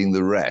 like being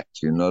the rat,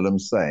 you know what I'm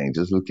saying?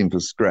 Just looking for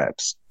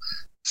scraps.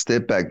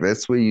 Step back.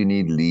 That's where you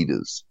need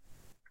leaders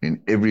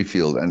in every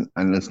field. And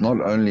it's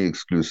not only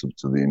exclusive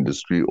to the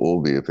industry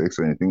or VFX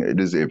or anything. It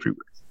is everywhere.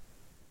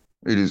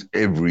 It is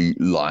every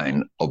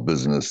line of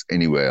business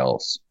anywhere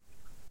else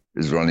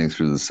is running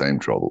through the same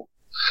trouble.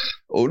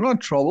 Or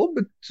not trouble,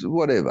 but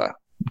whatever.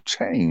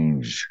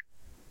 Change.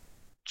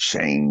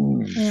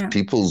 Yeah.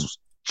 People's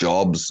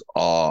jobs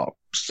are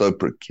so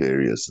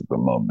precarious at the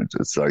moment.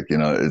 It's like,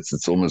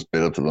 it's almost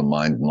better for the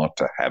mind not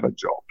to have a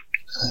job.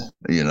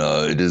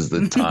 It is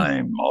the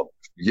time of,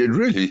 it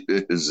really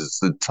is. It's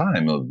the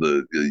time of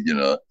the,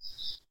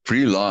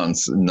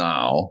 freelance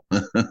now.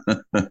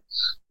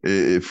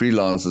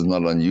 Freelance is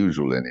not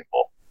unusual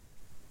anymore.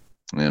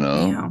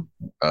 No,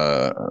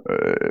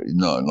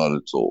 not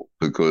at all.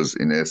 Because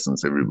in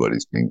essence,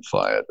 everybody's being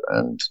fired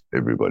and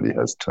everybody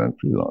has turned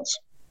freelance.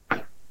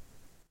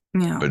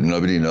 Yeah. But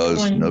nobody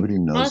knows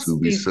who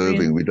we're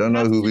serving. We don't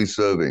know who we're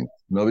serving.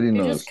 Nobody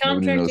knows.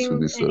 Nobody knows who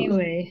we're serving.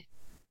 Anyway.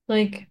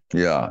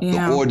 The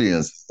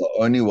audience is the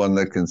only one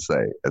that can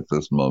say at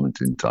this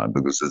moment in time,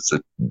 because it's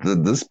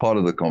this part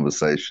of the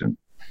conversation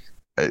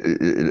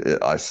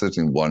I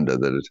certainly wonder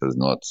that it has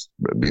not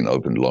been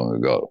opened long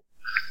ago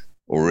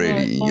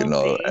already.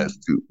 As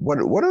to what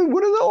do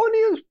the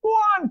audience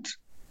want?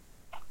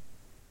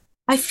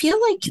 I feel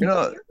like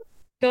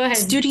go ahead.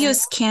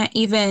 Studios can't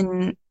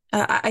even.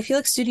 I feel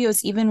like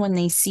studios, even when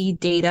they see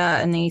data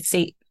and they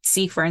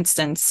see, for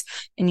instance,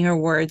 in your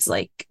words,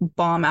 like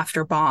bomb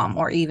after bomb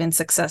or even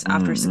success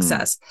after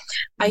success,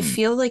 I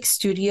feel like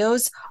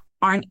studios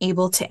aren't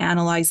able to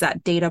analyze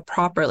that data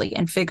properly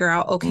and figure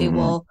out, okay,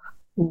 well,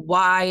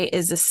 why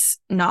is this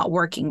not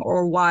working,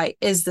 or why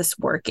is this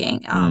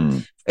working?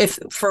 If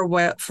for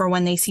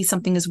when they see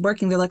something is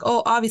working, they're like,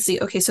 oh,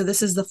 obviously, okay, so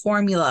this is the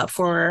formula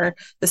for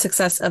the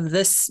success of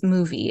this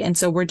movie, and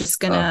so we're just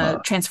gonna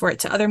transfer it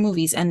to other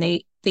movies, and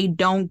they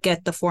don't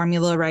get the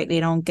formula right. They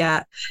don't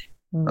get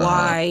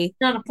why it's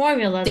not a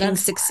formula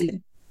things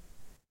succeed.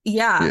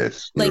 Yeah.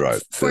 Yes, like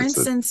right. For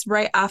instance,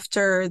 right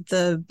after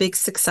the big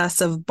success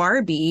of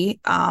Barbie,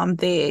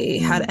 they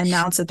had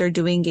announced that they're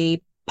doing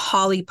a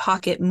Polly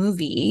Pocket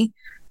movie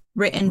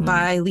written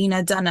by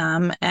Lena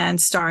Dunham and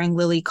starring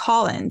Lily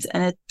Collins.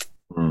 And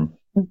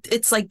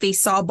it's like they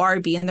saw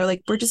Barbie and they're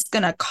like, we're just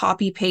going to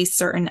copy paste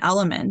certain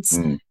elements,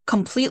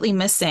 completely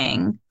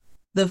missing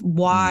the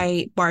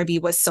why Barbie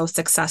was so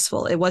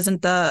successful. It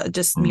wasn't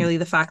just merely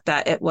the fact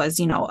that it was,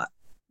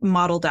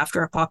 modeled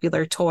after a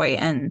popular toy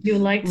and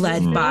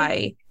led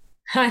by.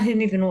 I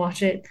didn't even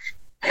watch it.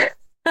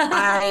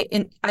 I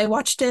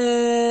watched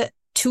it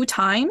 2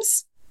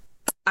 times.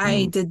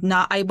 I did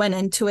not. I went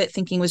into it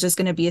thinking it was just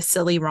going to be a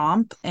silly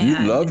romp, and you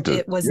loved it.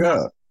 It was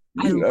not.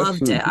 I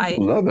loved it. I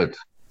love it.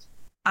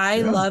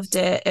 I loved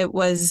it. It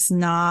was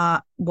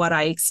not what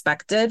I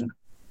expected.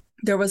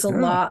 There was a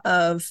lot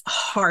of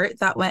heart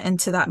that went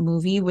into that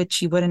movie,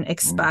 which you wouldn't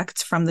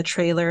expect from the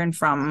trailer and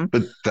from.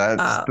 But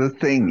that's the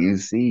thing, you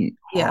see,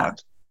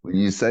 heart. When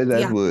you say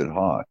that word,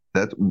 heart,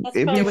 that's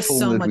every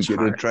film that we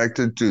get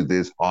attracted to,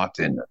 there's heart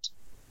in it,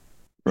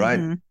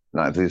 right?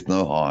 Now, if there's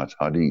no heart,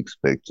 how do you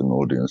expect an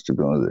audience to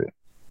go there?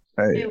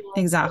 Hey,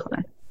 exactly.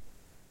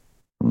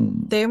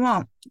 They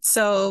won't.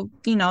 So,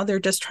 they're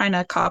just trying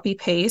to copy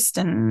paste,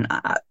 and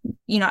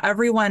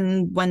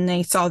everyone, when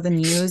they saw the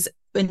news.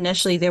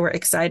 Initially they were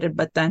excited,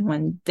 but then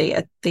when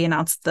they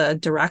announced the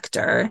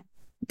director,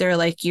 they're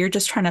like, you're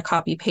just trying to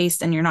copy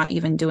paste and you're not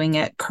even doing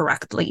it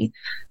correctly.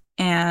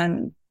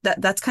 And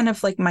that's kind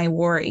of like my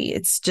worry.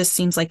 It just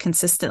seems like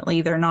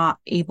consistently they're not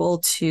able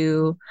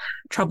to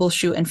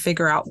troubleshoot and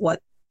figure out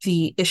what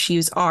the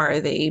issues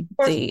are. They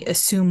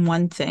assume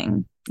one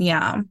thing.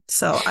 Yeah.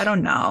 So I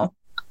don't know.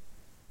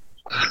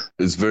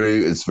 It's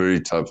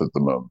very tough at the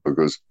moment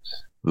because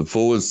the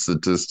forward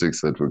statistics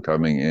that were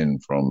coming in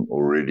from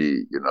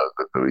already,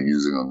 that they were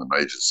using on the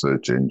major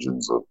search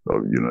engines of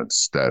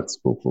stats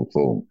for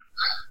film,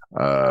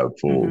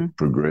 for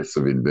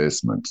progressive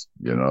investment,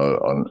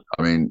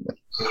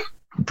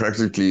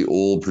 practically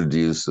all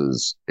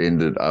producers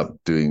ended up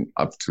doing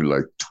up to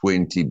like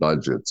 20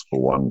 budgets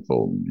for one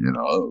film,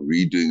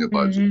 redoing a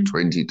budget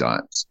 20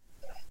 times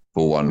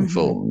for one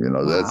film.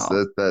 Wow.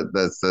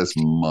 That's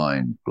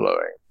mind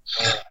blowing.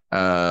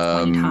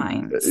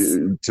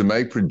 To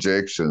make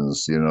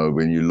projections,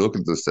 when you look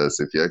at the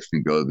stats, if you actually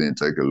go there and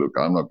take a look,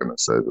 I'm not going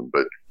to say them,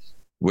 but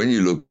when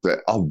you look, they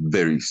are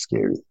very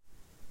scary.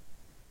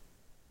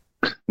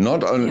 They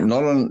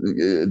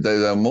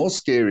are more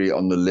scary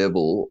on the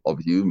level of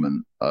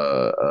human,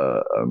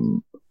 how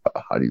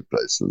do you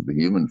place it, the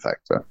human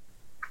factor,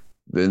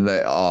 than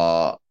they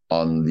are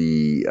on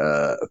the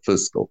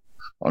fiscal,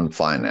 on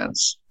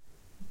finance,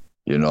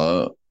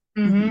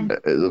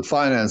 The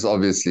finance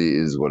obviously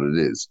is what it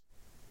is.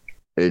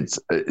 It's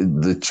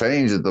the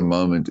change at the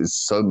moment is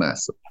so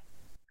massive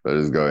that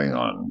is going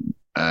on,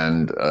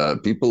 and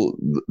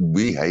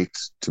we hate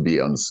to be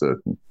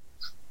uncertain.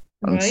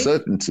 Right?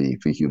 Uncertainty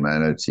for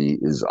humanity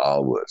is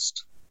our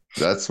worst.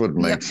 That's what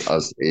makes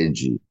us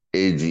edgy,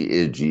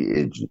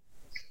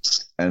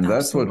 and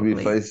that's what we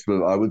face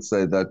with. I would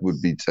say that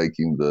would be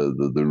taking the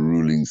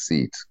ruling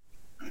seat,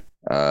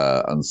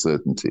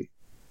 uncertainty.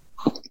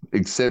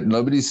 Except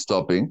nobody's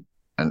stopping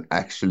and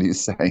actually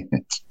saying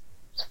it.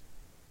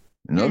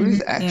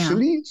 Nobody's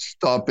actually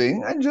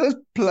stopping and just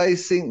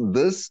placing,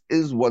 this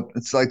is what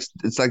it's like.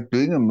 It's like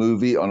doing a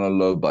movie on a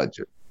low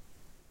budget.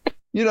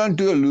 You don't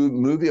do a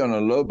movie on a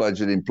low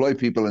budget, employ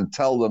people and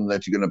tell them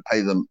that you're going to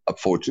pay them a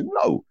fortune.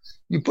 No,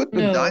 you put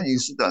them down, you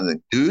sit down and say,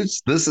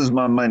 dudes, this is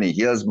my money.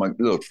 Here's my,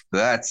 look,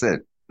 that's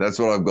it. That's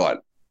what I've got,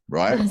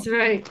 right? That's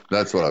right.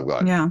 That's what I've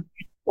got. Yeah.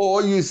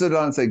 Or you sit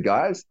down and say,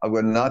 guys, I've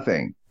got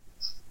nothing.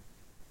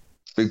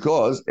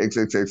 Because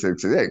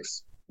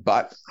XXXXX.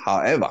 But,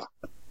 however,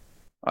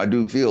 I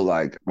do feel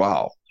like,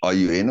 wow, are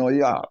you in or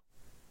you out?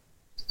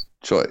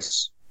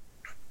 Choice.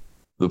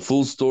 The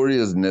full story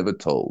is never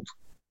told.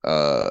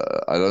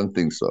 I don't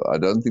think so. I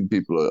don't think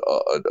people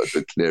are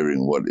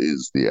declaring what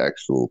is the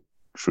actual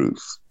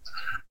truth.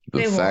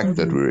 The fact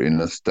that we're in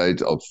a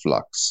state of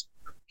flux,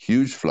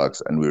 huge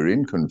flux, and we're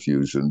in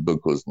confusion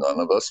because none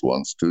of us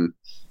wants to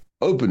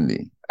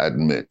openly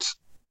admit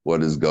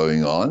what is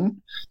going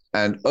on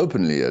and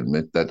openly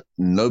admit that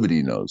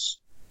nobody knows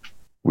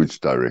which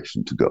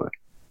direction to go in.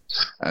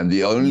 And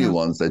the only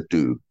ones that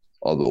do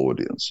are the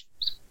audience.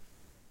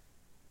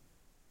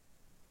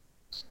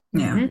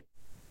 Yeah.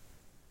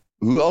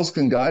 Who else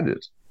can guide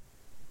it?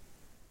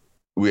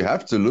 We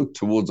have to look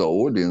towards our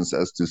audience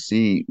as to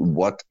see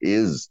what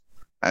is.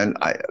 And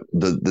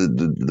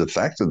the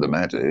fact of the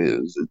matter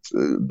is, it's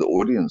the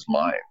audience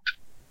mind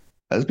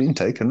has been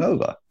taken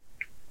over.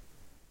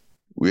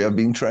 We have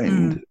been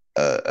trained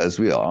as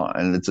we are,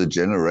 and it's a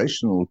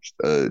generational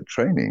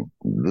training.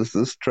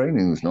 This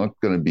training is not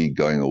going to be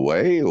going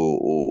away,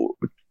 or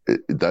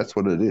that's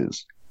what it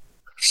is.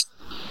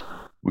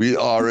 We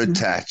are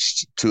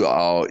attached to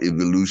our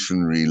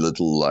evolutionary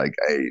little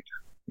aid,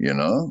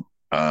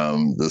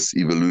 this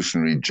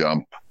evolutionary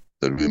jump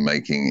that we're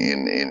making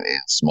in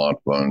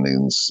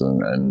smartphones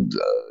and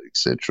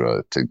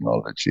etc.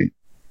 technology.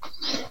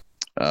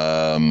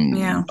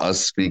 Us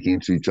speaking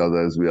to each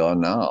other as we are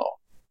now,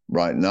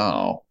 right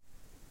now.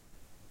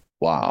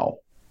 Wow,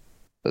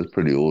 that's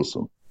pretty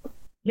awesome.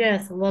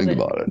 Yes, I love Think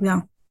about it.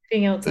 Yeah,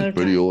 being outside. It's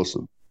pretty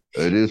awesome.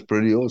 It is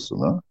pretty awesome,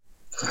 huh?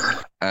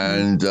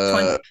 And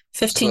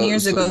 15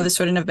 years ago, this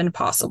wouldn't have been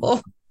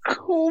possible.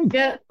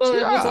 Yeah, well,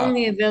 it was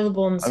only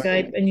available on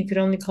Skype, and you could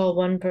only call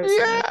one person.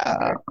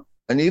 Yeah,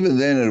 and even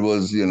then, it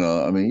was,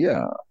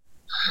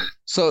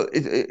 So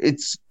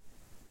it's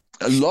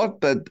a lot,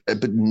 but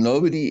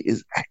nobody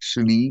is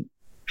actually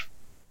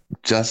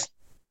just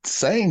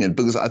saying it,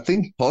 because I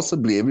think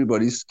possibly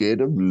everybody's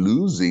scared of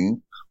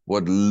losing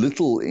what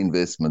little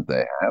investment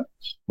they have,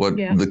 what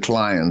the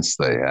clients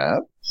they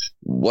have,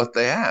 what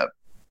they have,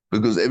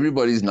 because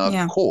everybody's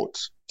now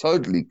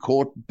totally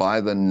caught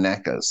by the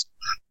knackers,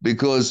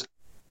 because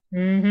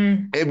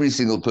every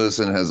single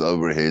person has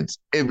overheads,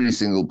 every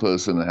single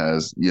person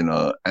has,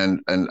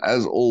 and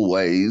as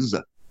always,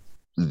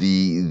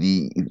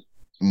 the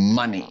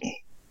money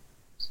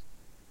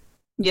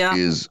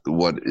is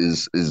what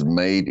is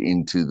made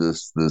into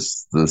this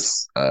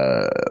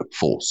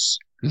force.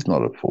 It's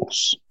not a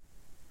force.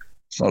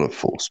 It's not a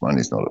force.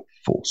 Money's not a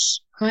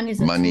force.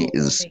 Money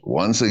is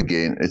once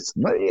again. It's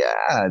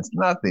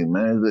nothing,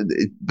 man.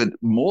 But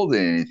more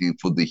than anything,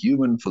 for the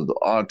human, for the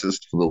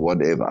artist, for the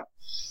whatever,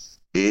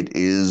 it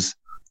is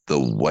the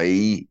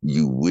way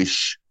you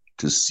wish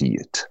to see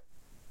it,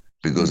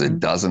 because it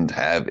doesn't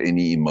have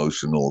any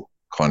emotional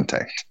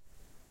contact,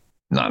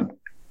 none.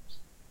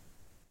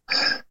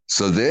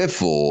 So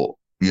therefore,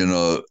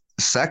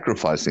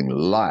 sacrificing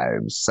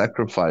lives,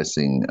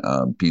 sacrificing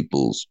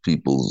people's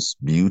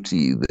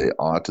beauty, their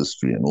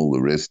artistry, and all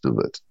the rest of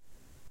it,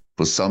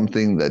 for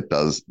something that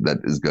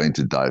is going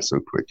to die so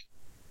quick.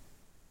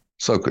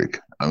 So quick.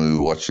 I mean,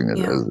 we're watching it.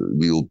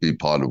 We'll be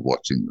part of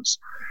watching this.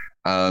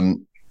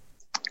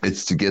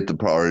 It's to get the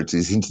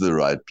priorities into the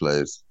right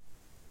place.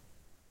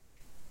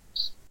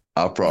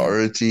 Our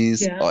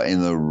priorities are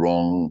in the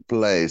wrong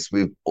place.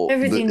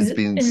 It's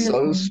been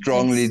so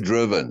strongly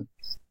driven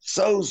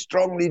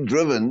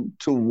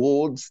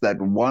towards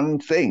that one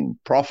thing,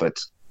 profit.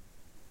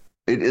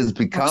 It has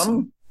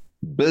become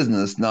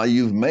business. Now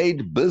you've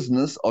made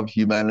business of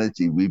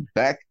humanity. We're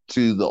back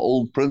to the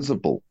old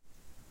principle.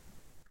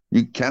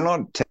 You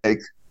cannot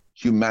take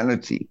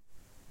humanity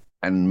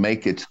and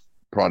make it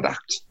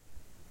product.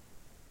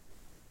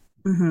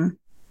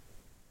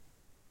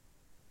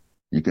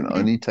 You can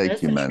only take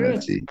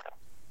humanity.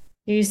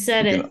 You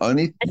said it.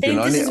 You can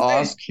only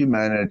ask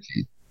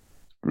humanity,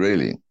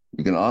 really.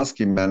 You can ask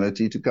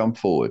humanity to come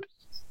forward,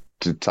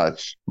 to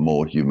touch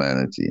more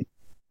humanity.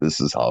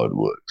 This is how it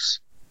works.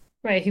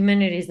 Right.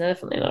 Humanity is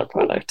definitely not a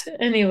product.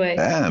 Anyway.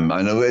 Damn,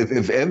 I know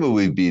if ever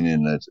we've been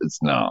in it,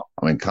 it's now.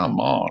 I mean, come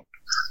on.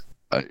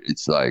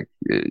 It's like,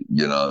 if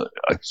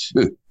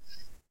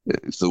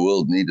the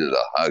world needed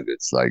a hug,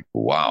 it's like,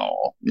 wow,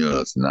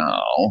 it's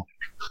now.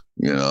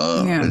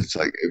 It's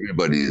like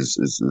everybody is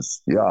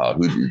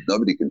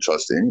nobody can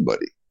trust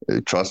anybody.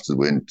 Trust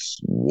went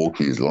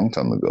walkies a long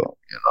time ago.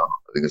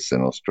 I think it's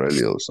in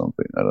Australia or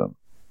something. I don't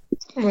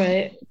know.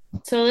 Right.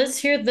 So let's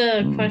hear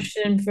the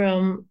question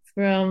from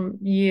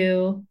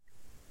you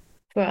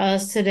for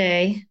us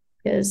today,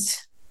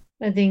 because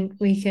I think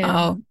we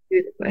can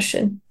do the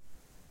question.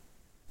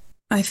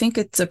 I think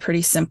it's a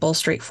pretty simple,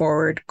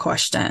 straightforward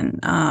question.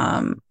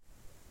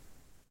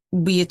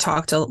 We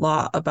talked a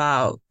lot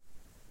about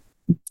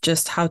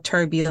just how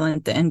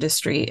turbulent the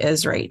industry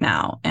is right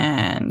now.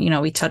 And,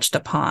 we touched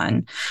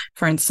upon,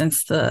 for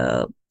instance,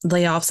 the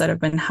layoffs that have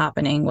been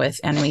happening with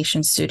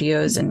animation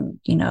studios and,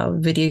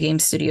 video game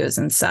studios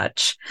and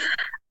such.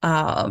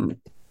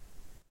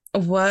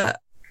 What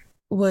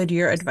would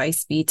your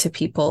advice be to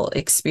people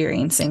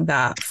experiencing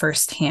that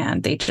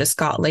firsthand? They just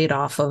got laid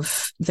off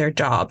of their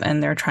job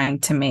and they're trying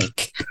to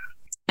make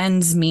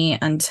ends meet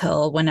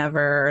until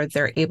whenever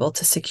they're able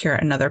to secure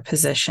another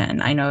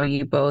position. I know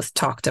you both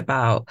talked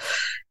about,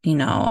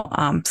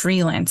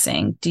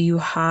 freelancing. Do you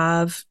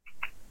have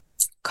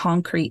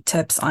concrete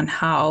tips on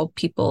how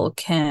people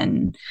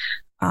can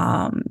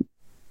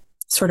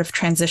sort of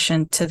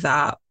transition to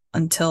that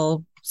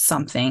until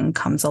something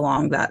comes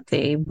along that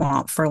they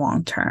want for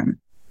long term?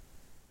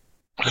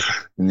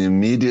 In the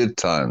immediate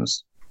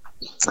times,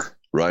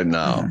 right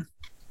now,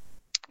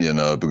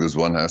 because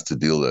one has to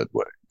deal that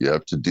way. You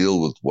have to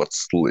deal with what's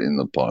still in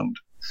the pond.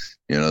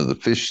 The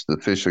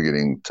fish are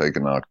getting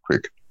taken out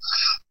quick.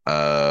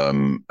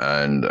 And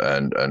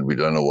we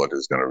don't know what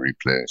is going to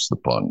replenish the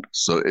pond.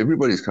 So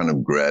everybody's kind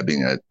of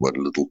grabbing at what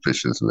little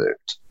fish is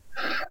left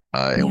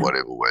in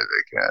whatever way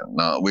they can.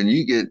 Now, when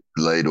you get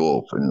laid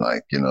off and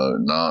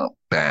now,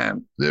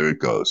 bam, there it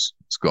goes.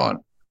 It's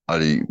gone.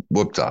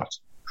 Whooped out.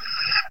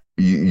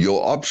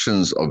 Your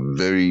options are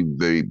very,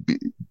 very,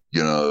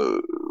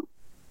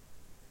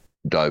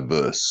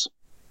 diverse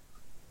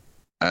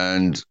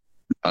and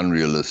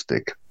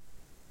unrealistic,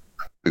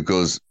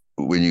 because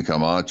when you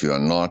come out, you are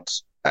not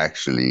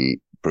actually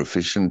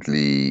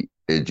proficiently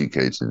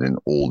educated in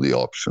all the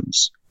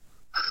options.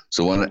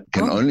 So one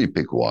can only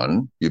pick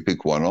one. You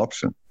pick one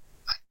option.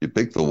 You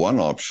pick the one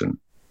option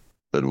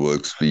that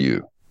works for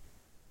you,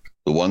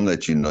 the one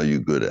that you're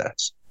good at.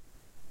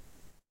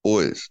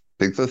 Always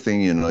pick the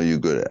thing you're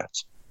good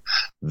at.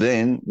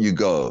 Then you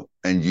go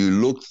and you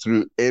look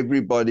through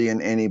everybody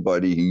and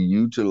anybody who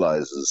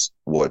utilizes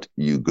what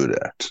you're good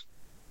at,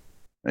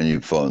 and you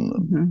phone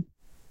them. Mm-hmm.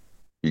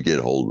 You get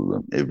hold of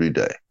them every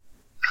day.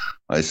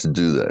 I used to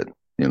do that,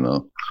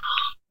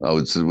 I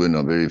would sit, when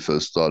I very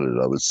first started,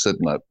 I would sit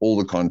and I had all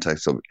the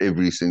contacts of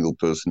every single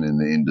person in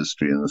the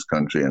industry in this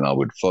country, and I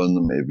would phone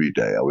them every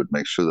day. I would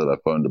make sure that I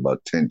phoned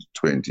about 10 to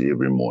 20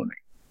 every morning.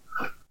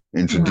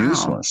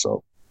 Introduce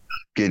myself.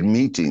 Get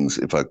meetings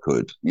if I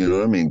could. You know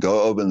what I mean?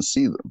 Go over and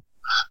see them.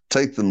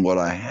 Take them what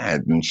I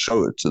had and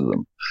show it to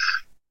them.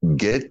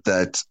 Get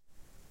that.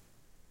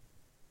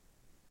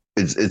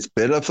 It's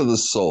better for the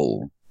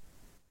soul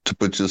to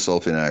put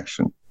yourself in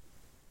action.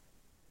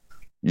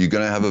 You're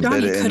going to have a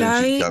better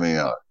energy coming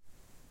out.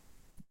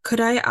 Could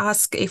I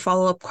ask a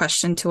follow-up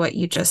question to what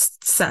you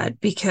just said?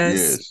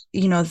 Because,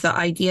 the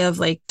idea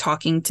of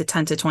talking to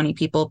 10 to 20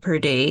 people per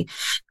day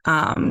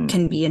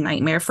can be a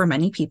nightmare for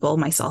many people,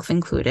 myself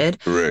included.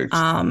 Correct.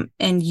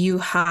 And you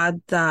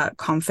had that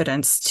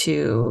confidence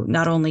to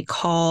not only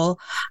call,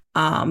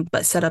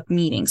 but set up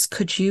meetings.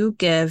 Could you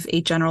give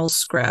a general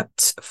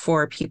script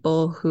for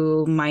people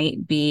who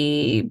might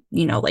be,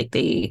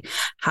 they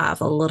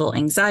have a little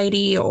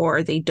anxiety,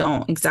 or they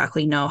don't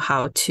exactly know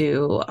how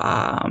to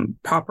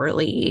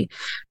properly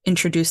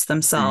introduce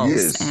themselves?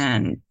 Yes.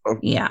 And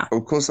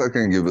of course I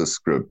can give a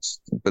script,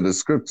 but a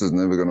script is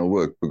never going to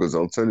work, because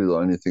I'll tell you the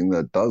only thing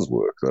that does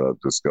work that I've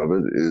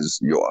discovered is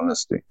your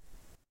honesty.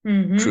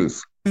 Mm-hmm.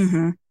 Truth.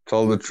 Mm-hmm.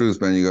 Tell the truth,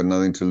 man. You got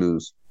nothing to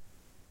lose.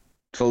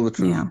 Tell the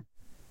truth. Yeah.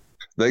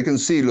 They can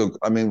see, look,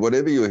 I mean,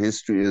 whatever your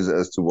history is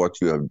as to what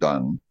you have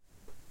done,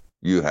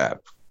 you have.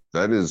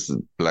 That is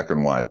black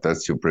and white.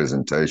 That's your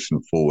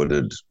presentation,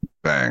 forwarded,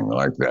 bang,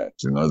 like that.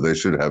 They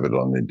should have it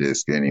on their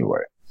desk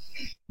anyway.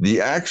 The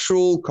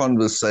actual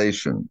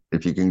conversation,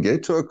 if you can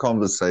get to a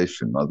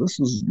conversation, now this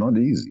is not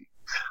easy.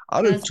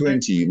 Out of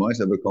 20, you might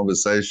have a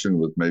conversation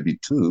with maybe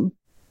 2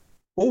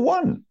 or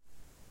 1.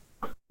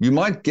 You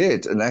might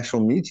get an actual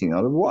meeting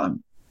out of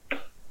 1.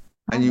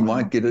 And you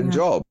might get a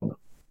job.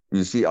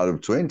 You see, out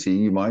of 20,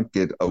 you might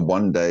get a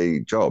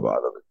one-day job out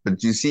of it.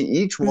 But you see,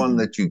 each one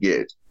that you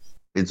get,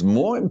 it's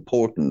more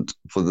important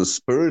for the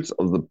spirit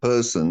of the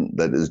person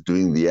that is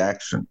doing the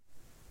action.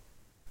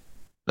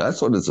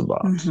 That's what it's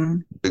about. Mm-hmm.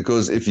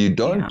 Because if you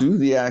don't do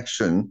the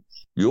action,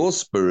 your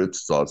spirit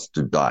starts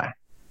to die.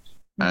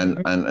 And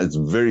it's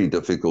very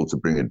difficult to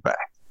bring it back.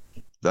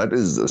 That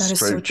is a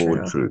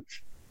straightforward truth.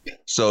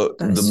 So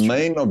the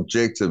main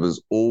objective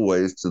is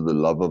always to the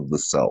love of the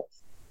self.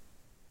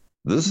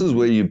 This is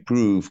where you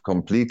prove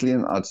completely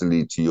and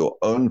utterly to your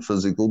own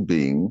physical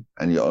being,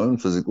 and your own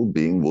physical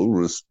being will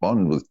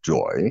respond with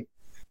joy,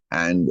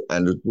 and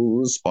it will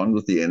respond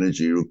with the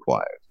energy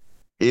required.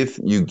 If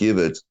you give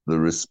it the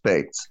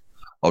respect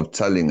of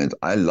telling it,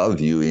 I love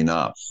you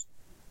enough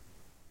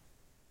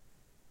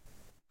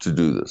to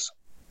do this.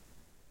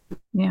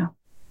 Yeah.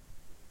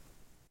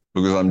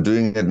 Because I'm not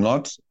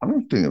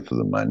doing it for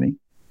the money.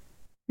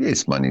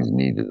 Yes, money's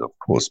needed. Of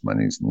course,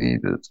 money's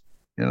needed,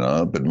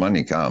 but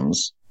money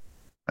comes.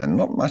 And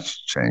not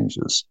much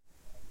changes.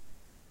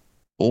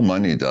 All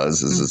money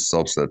does is it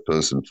stops that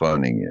person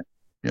phoning you.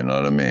 You know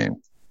what I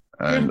mean?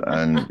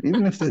 And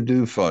even if they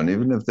do phone,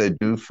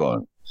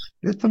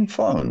 let them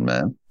phone,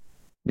 man.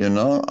 I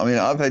mean,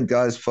 I've had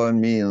guys phone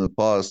me in the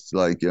past,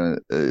 I've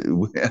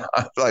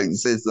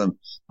said to them,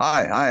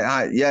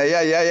 hi,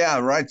 yeah,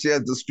 I'm right here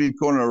at the street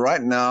corner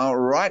right now.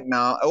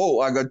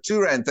 Oh, I got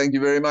 2 rand. Thank you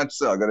very much,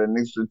 sir. I got an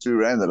extra 2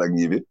 rand that I can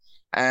give you.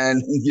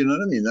 And you know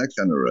what I mean? That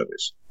kind of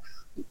rubbish.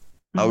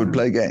 I would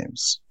play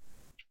games.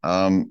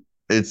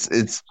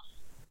 It's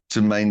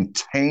to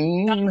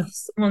maintain.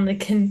 Someone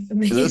that can.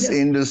 This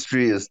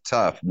industry is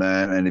tough,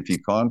 man, and if you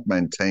can't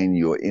maintain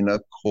your inner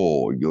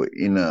core, your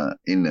inner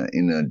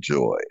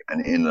joy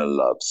and inner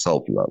love,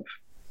 self-love,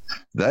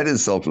 that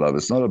is self-love.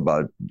 It's not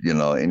about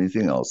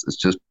anything else. It's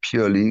just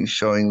purely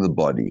showing the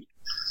body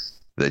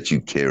that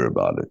you care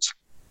about it,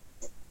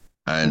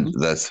 and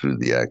that's through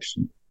the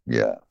action.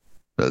 Yeah,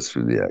 that's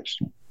through the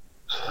action.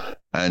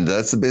 And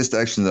that's the best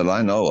action that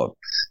I know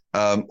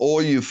of.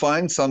 Or you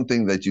find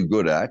something that you're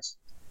good at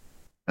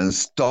and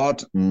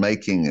start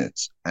making it,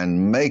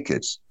 and make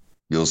it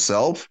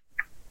yourself,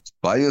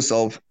 by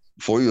yourself,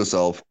 for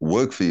yourself,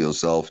 work for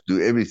yourself,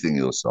 do everything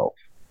yourself.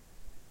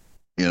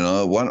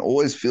 One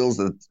always feels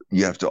that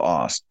you have to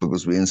ask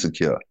because we're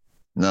insecure.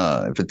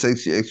 No, if it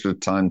takes you extra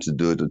time to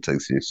do it, it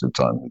takes you extra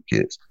time. Who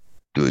cares?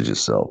 Do it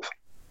yourself.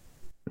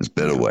 It's a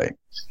better way.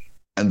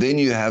 And then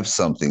you have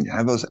something,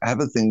 have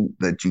a thing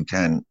that you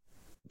can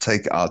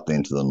take out there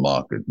into the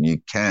market, and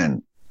you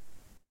can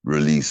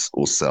release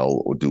or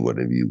sell or do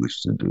whatever you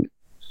wish to do.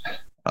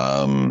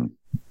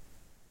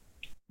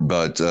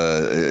 But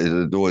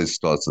it always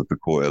starts at the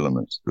core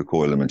element. The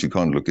core element, you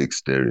can't look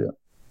exterior.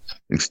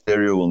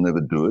 Exterior will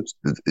never do it.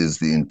 It is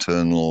the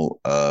internal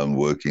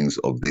workings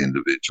of the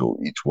individual,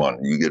 each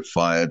one. You get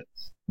fired,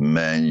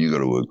 man, you got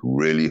to work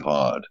really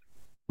hard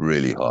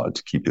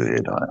to keep your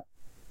head high.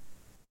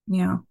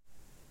 Yeah.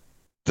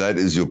 That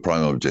is your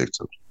prime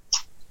objective.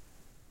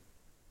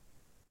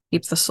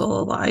 Keep the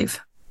soul alive.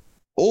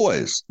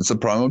 Always. It's a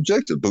prime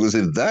objective, because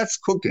if that's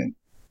cooking,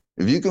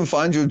 if you can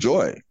find your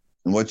joy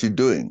in what you're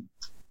doing,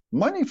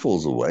 money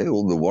falls away,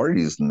 all the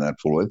worries and that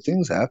fall away,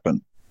 things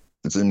happen.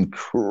 It's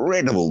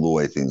incredible the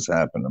way things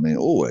happen. I mean,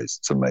 always.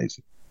 It's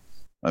amazing.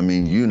 I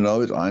mean, you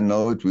know it, I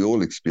know it, we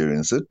all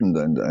experience it,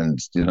 and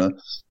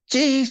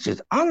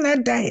Jesus, on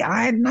that day,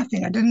 I had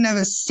nothing. I didn't have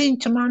a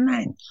cent to my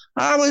name.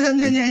 I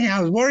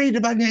was worried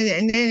about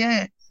it,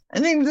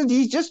 and then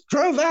he just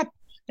drove up,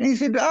 and he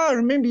said, "Oh,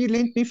 remember you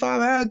lent me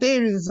 5 hours?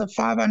 There is a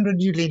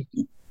 500 you lent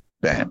me."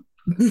 Bam.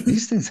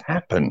 These things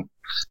happen.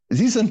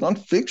 These are not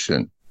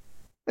fiction.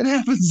 It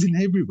happens in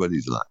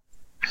everybody's life.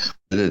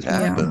 But it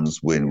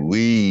happens when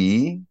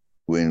we,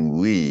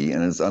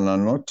 and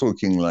I'm not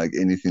talking like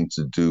anything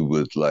to do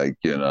with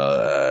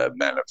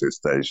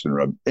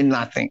manifestation,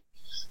 nothing.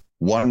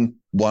 One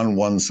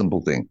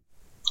simple thing: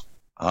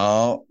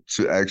 how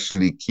to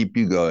actually keep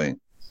you going.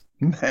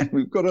 Man,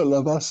 we've got to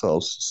love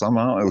ourselves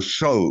somehow. I'll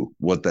show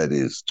what that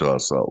is to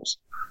ourselves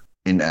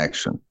in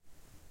action.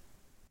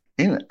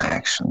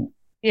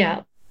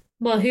 Yeah.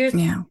 Well,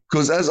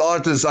 because as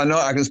artists, I know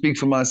I can speak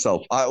for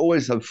myself. I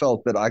always have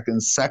felt that I can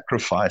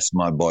sacrifice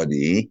my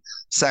body,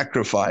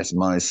 sacrifice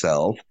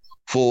myself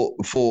for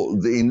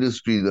the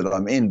industry that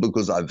I'm in,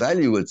 because I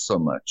value it so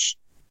much.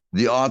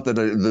 The art that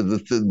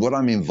what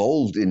I'm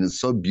involved in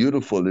is so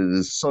beautiful. It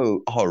is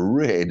so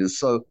rare. It is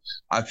so.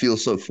 I feel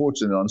so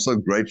fortunate. I'm so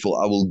grateful.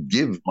 I will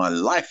give my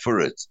life for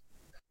it.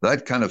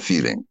 That kind of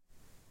feeling.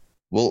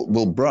 Well,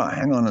 bruh,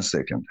 hang on a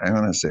second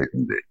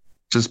there.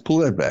 Just pull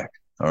that back.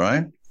 All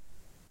right.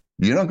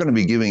 You're not going to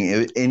be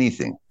giving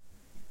anything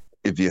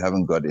if you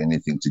haven't got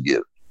anything to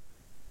give.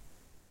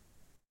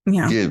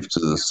 Yeah. Give to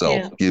the self.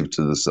 Yeah. Give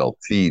to the self.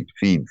 Feed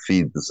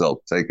the self.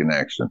 Take an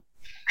action.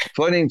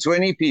 Phoning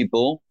 20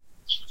 people,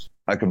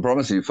 I can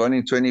promise you,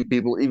 phoning 20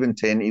 people, even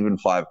 10, even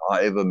 5,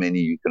 however many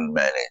you can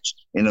manage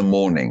in a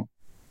morning.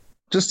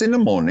 Just in the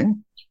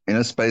morning, in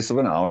a space of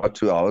an hour,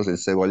 2 hours,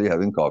 let's say, while you're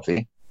having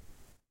coffee,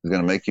 it's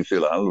going to make you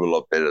feel a hell of a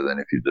lot better than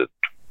if you did.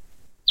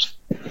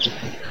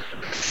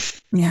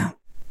 Yeah.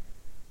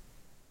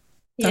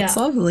 That's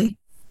lovely.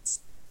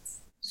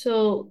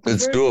 So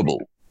it's doable.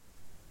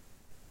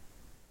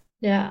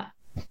 Yeah,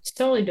 it's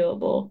totally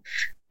doable.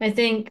 I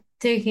think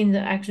taking the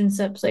action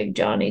steps, like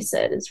Johnny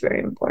said, is very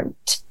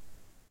important.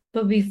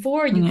 But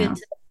before you get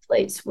to the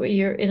place where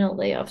you're in a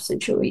layoff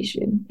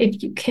situation,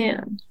 if you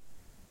can,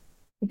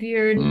 if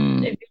you're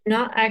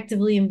not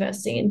actively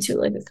investing into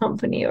like a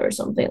company or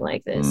something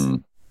like this,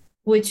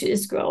 which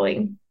is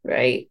growing,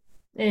 right?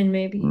 And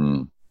maybe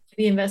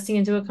be investing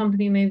into a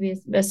company, maybe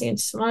investing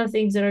into some other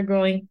things that are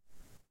growing,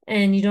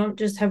 and you don't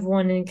just have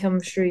one income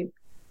stream.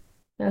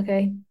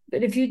 Okay.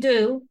 But if you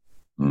do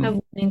have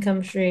one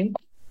income stream,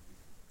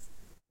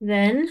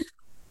 then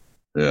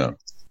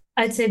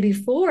I'd say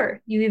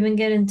before you even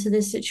get into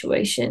this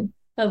situation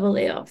of a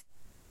layoff,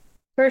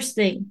 first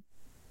thing,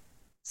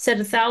 set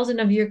 1,000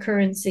 of your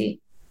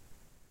currency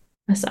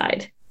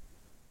aside.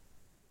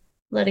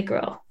 Let it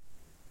grow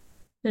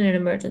in an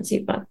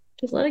emergency fund.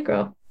 Just let it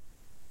grow.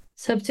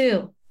 Step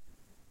 2.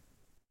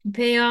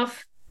 Pay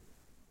off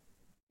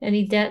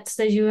any debts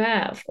that you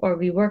have, or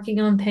be working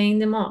on paying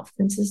them off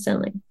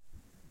consistently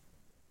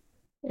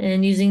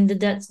and using the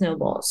debt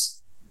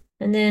snowballs.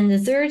 And then the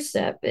third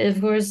step is,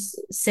 of course,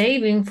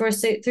 saving for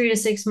 3 to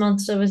 6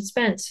 months of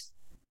expense.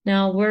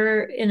 Now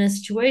we're in a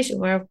situation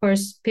where, of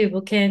course,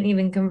 people can't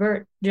even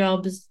convert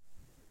jobs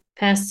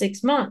past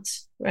 6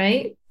 months,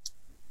 right?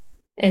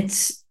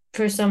 It's,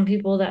 for some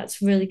people,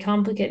 that's really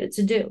complicated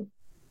to do.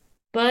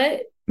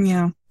 But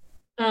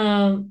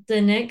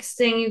the next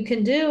thing you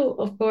can do,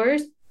 of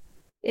course,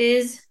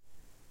 is,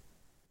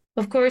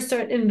 of course,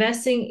 start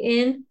investing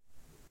in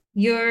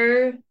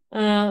your,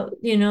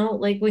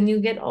 like when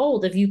you get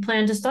old, if you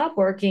plan to stop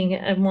working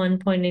at one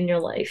point in your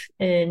life,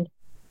 and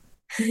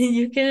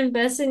you can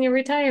invest in your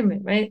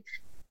retirement, right?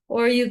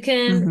 Or you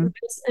can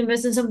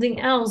invest in something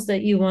else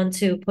that you want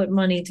to put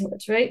money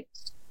towards, right?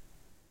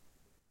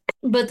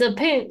 But the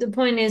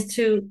point is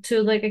to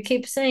like I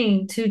keep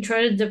saying, to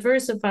try to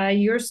diversify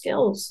your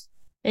skills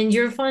and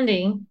your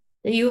funding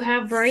that you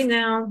have right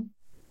now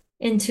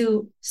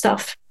into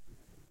stuff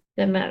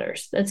that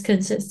matters, that's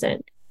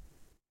consistent,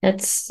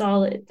 that's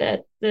solid,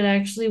 that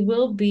actually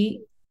will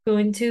be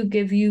going to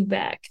give you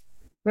back,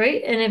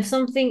 right? And if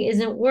something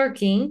isn't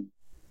working,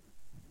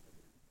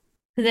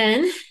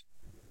 then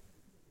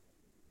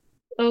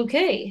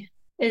okay,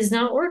 it's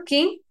not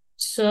working.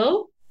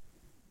 So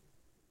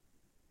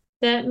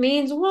that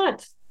means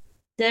what?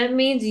 That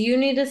means you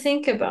need to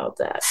think about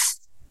that,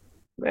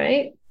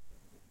 right?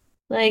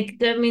 Like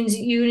that means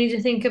you need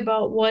to think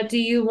about what do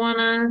you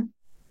want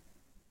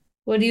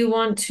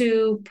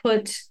to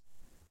put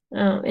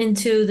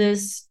into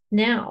this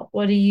now?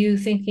 What are you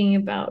thinking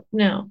about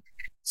now?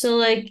 So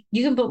like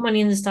you can put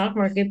money in the stock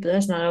market, but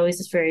that's not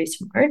always very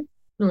smart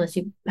unless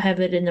you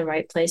have it in the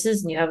right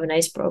places and you have a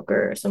nice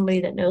broker or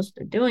somebody that knows what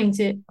they're doing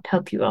to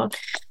help you out.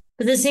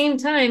 But at the same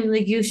time,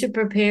 like you should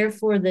prepare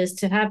for this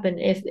to happen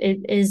if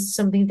it is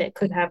something that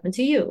could happen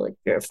to you. Like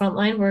you're a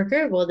frontline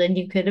worker, well, then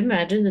you could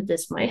imagine that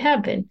this might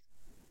happen.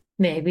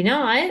 Maybe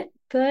not,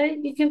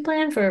 but you can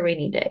plan for a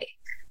rainy day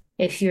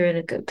if you're in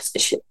a good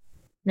position.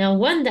 Now,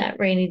 when that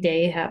rainy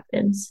day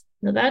happens,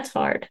 now that's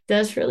hard.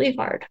 That's really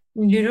hard.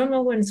 You don't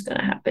know when it's going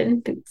to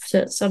happen.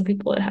 To some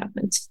people, it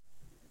happens.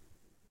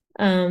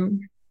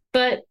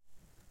 But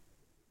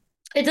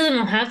it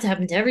doesn't have to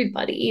happen to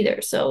everybody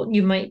either. So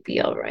you might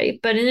be all right.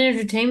 But in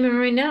entertainment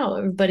right now,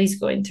 everybody's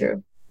going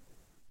through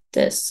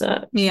this.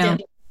 Not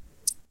everybody.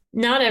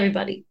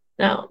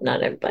 No,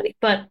 not everybody.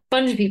 But a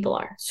bunch of people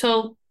are.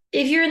 So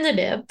if you're in the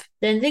dip,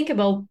 then think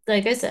about,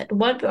 like I said,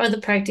 what are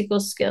the practical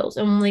skills?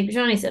 And like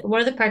Johnny said,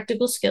 what are the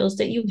practical skills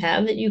that you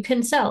have that you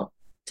can sell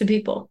to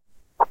people?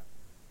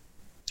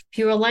 If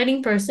you're a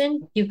lighting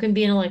person, you can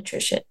be an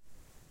electrician.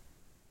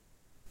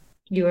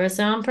 You're a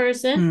sound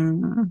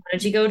person. Why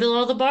don't you go to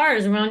all the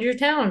bars around your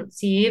town?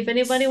 See if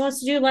anybody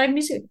wants to do live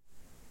music.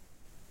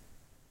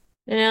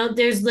 You know,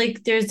 there's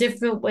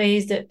different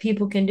ways that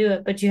people can do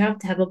it, but you have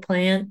to have a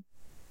plan.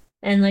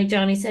 And like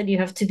Johnny said, you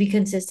have to be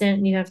consistent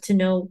and you have to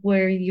know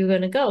where you're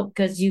going to go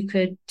because you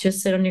could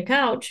just sit on your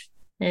couch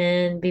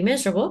and be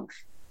miserable.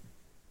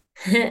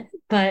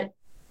 But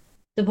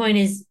the point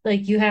is,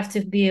 like, you have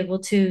to be able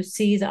to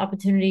see the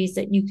opportunities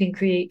that you can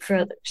create for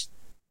others.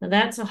 Now,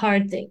 that's a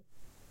hard thing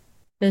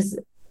because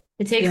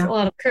it takes a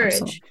lot of courage.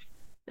 Absolutely.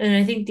 And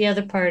I think the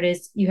other part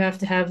is you have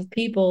to have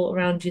people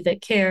around you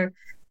that care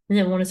and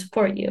that want to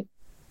support you.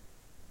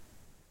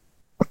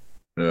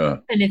 Yeah.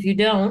 And if you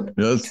don't,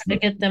 try to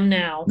get them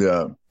now.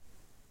 Yeah.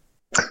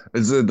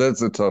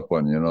 That's a tough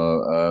one, you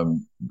know,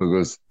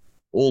 because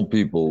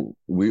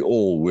we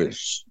all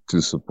wish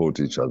to support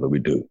each other. We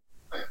do.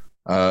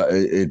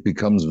 It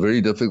becomes very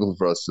difficult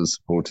for us to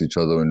support each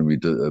other when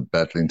we're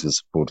battling to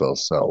support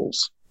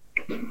ourselves.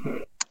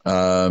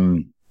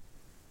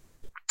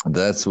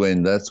 That's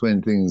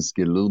when things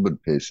get a little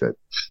bit pear-shaped.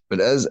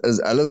 But as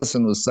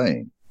Alison was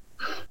saying,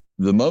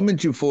 the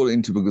moment you fall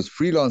into, because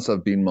freelance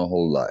I've been my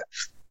whole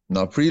life.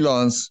 Now,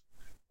 freelance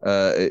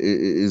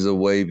is a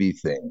wavy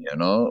thing, you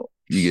know.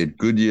 You get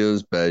good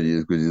years, bad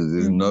years, good years.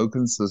 There's no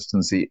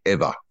consistency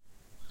ever.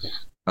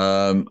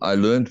 I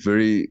learned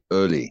very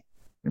early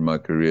in my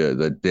career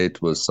that debt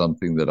was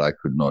something that I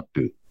could not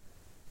do,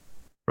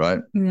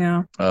 right?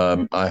 Yeah.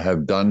 I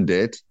have done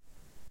debt.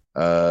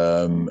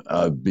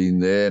 I've been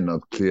there and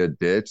I've cleared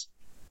debt.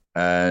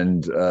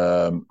 And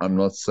I'm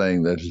not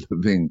saying that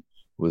living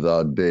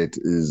without debt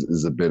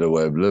is a better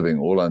way of living.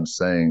 All I'm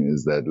saying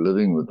is that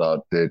living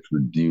without debt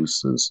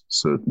reduces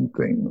certain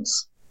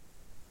things.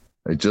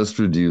 It just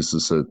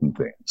reduces certain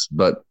things.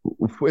 But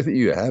whether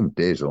you have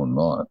debt or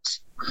not,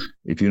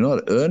 if you're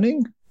not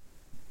earning,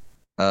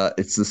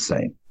 it's the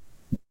same.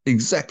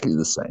 Exactly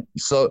the same.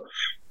 So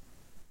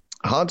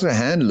how to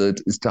handle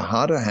it is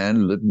how to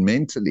handle it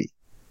mentally.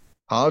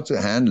 How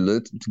to handle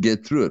it to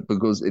get through it,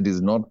 because it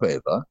is not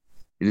forever.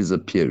 It is a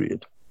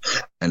period.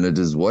 And it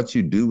is what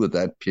you do with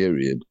that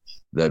period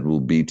that will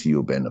be to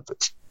your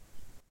benefit.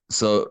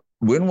 So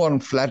when one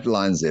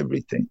flatlines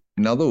everything,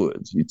 in other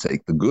words, you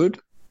take the good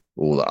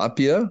or the up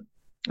year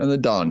and the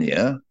down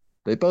year,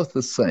 they're both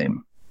the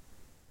same.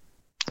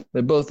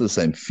 They're both the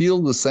same.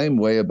 Feel the same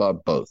way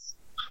about both,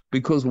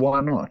 because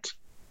why not?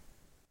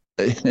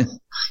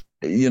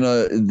 You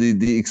know,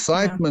 the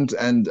excitement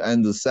and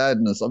the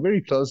sadness are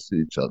very close to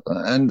each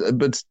other,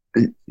 but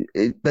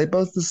they're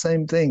both the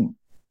same thing.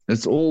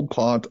 It's all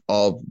part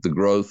of the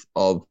growth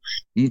of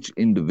each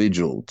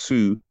individual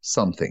to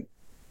something.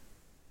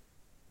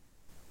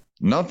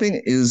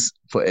 Nothing is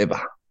forever.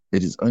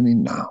 It is only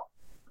now.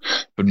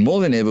 But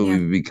more than ever,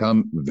 we've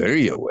become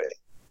very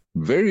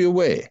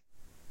aware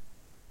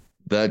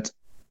that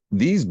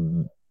these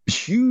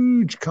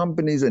huge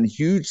companies and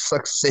huge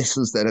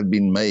successes that have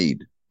been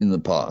made in the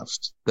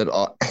past that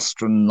are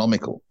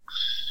astronomical,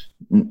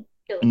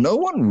 no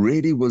one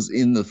really was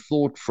in the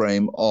thought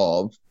frame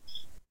of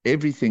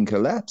everything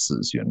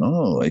collapses, you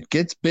know. It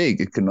gets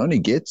big. It can only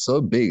get so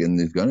big, and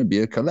there's going to be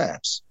a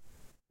collapse.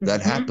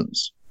 That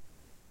happens.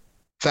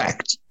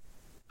 Fact.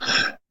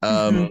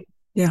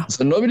 Yeah.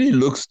 So nobody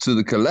looks to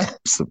the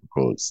collapse, of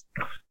course.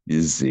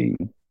 You see,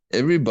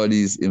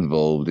 everybody's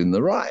involved in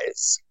the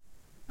rise.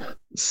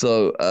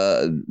 So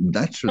Some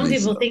naturally,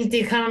 people think the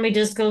economy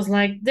just goes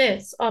like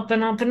this, up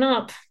and up and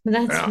up.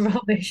 That's yeah,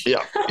 rubbish.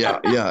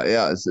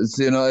 yeah. It's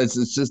you know,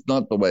 it's just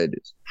not the way it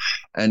is,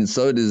 and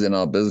so it is in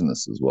our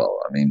business as well.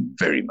 I mean,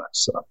 very much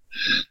so.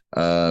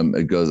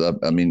 It goes up.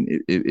 I mean,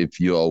 if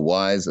you are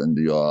wise and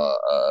you are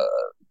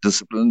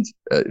disciplined,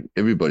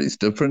 everybody's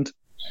different.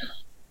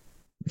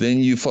 Then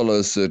you follow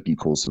a certain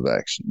course of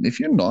action. If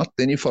you're not,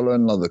 then you follow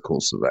another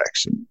course of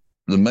action.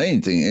 The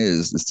main thing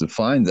is to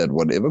find that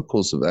whatever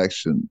course of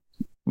action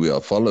we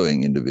are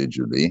following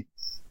individually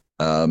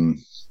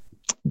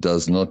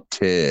does not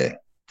tear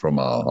from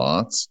our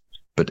hearts,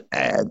 but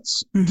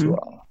adds to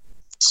our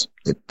hearts.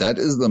 That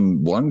is the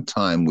one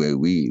time where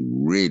we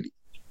really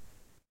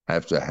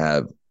have to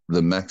have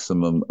the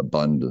maximum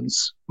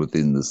abundance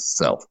within the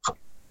self.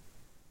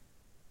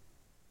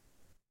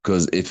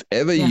 Because if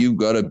ever you've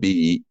got to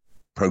be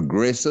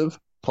progressive,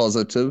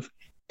 positive,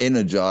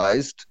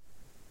 energized,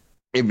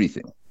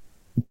 everything,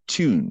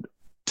 tuned,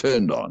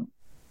 turned on,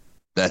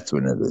 that's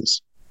when it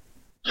is.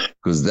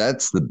 Because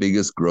that's the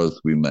biggest growth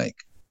we make.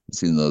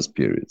 It's in those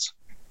periods.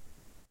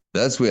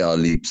 That's where our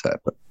leaps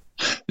happen.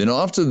 Then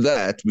after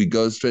that, we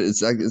go straight.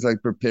 It's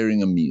like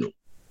preparing a meal.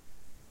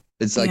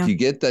 It's like you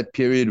get that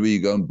period where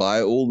you go and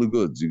buy all the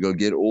goods. You go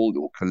get all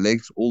or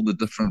collect all the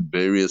different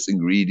various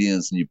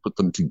ingredients and you put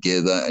them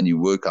together and you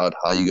work out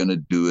how you're going to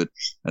do it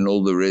and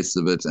all the rest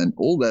of it. And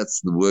all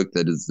that's the work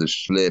that is the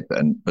schlep.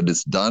 But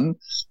it's done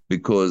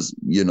because,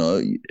 you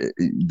know,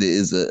 there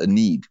is a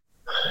need.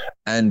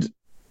 And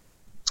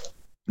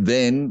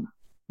then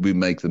we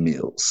make the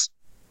meals.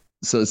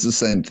 So it's the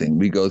same thing.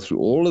 We go through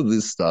all of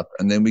this stuff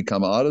and then we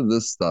come out of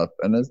this stuff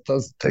and it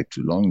doesn't take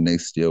too long,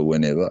 next year,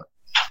 whenever.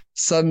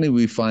 Suddenly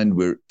we find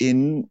we're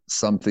in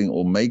something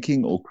or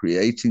making or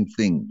creating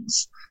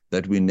things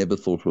that we never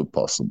thought were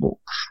possible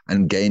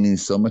and gaining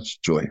so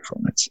much joy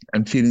from it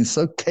and feeling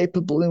so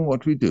capable in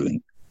what we're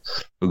doing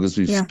because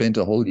we've spent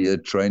a whole year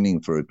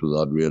training for it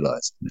without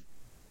realizing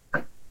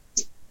it.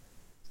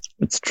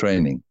 It's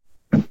training.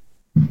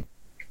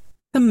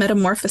 The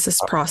metamorphosis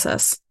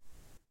process.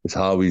 It's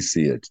how we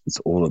see it. It's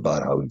all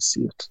about how we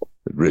see it.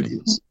 It really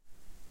is.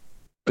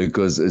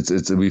 Because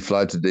we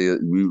fly today,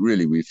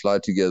 we fly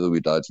together, we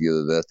die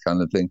together, that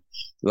kind of thing.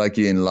 Like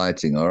you're in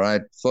lighting, all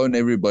right? Phone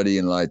everybody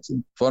in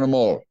lighting. Phone them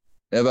all.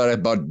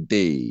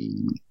 Everybody.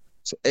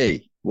 So,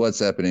 hey, what's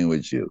happening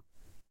with you?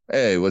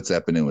 Hey, what's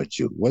happening with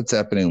you? What's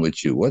happening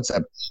with you?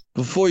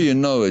 Before you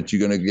know it,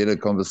 you're going to get a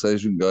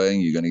conversation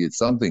going. You're going to get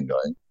something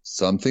going.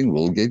 Something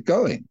will get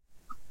going.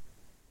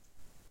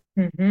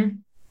 Mm-hmm.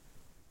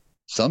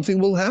 Something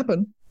will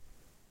happen.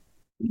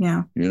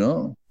 Yeah. You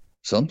know,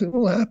 something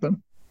will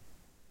happen.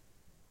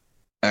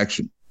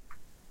 Action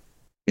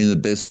in the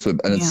best way.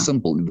 And it's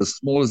simple. The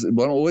smallest,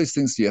 one always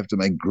thinks you have to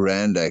make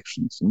grand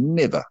actions.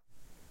 Never.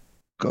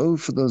 Go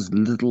for those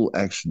little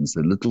actions,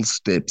 the little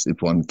steps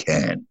if one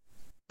can.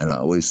 And I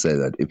always say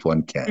that, if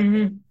one can.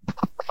 Mm-hmm.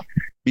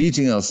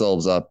 Beating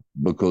ourselves up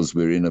because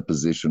we're in a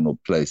position or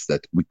place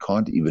that we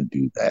can't even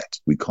do that.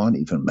 We can't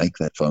even make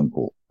that phone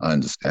call. I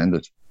understand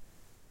it.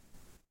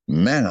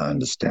 Man, I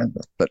understand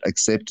that. But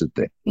accept it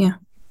then. Yeah.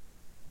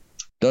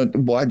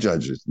 Why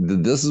judge it?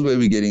 This is where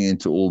we're getting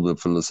into all the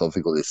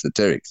philosophical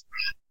esoterics.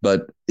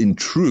 But in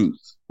truth,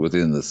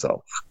 within the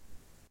self,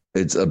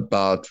 it's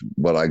about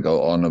what I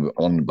go on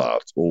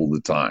about all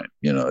the time.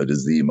 You know, it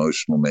is the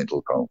emotional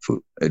mental kung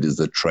fu. It is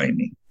the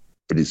training.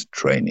 It is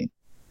training.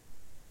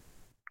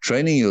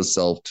 Training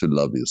yourself to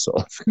love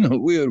yourself in a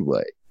weird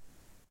way.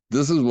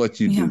 This is what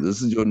you do.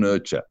 This is your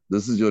nurture.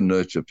 This is your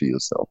nurture for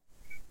yourself.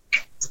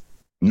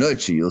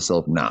 Nurture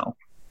yourself now.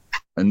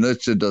 And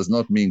nurture does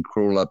not mean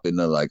crawl up in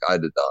a like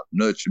eider down.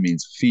 Nurture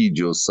means feed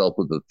yourself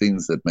with the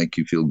things that make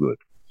you feel good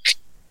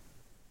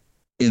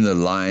in the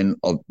line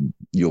of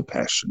your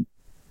passion.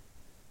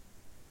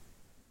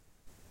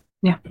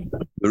 Yeah.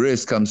 The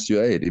rest comes to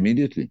your aid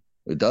immediately.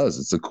 It does.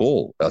 It's a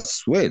call. I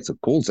swear it's a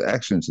call to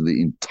action to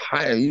the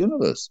entire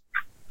universe.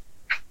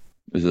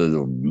 It's an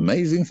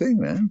amazing thing,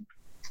 man.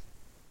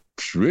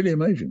 It's really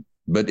amazing.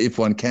 But if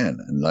one can,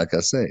 and like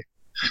I say,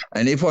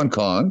 and if one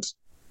can't,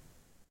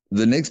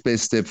 the next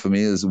best step for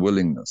me is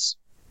willingness.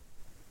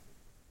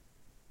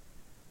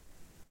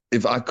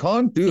 If I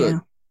can't do it,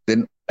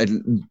 then I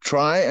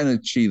try and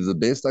achieve the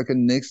best I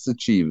can next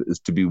achieve is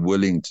to be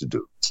willing to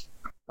do it.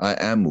 I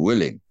am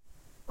willing.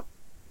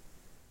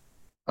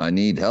 I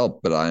need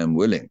help, but I am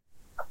willing.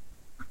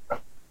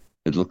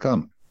 It'll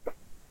come.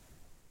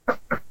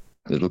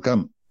 It'll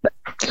come.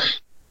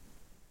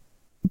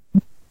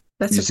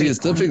 You see, it's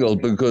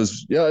difficult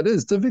because, it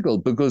is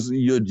difficult because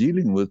you're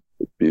dealing with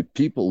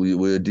people.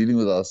 We're dealing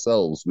with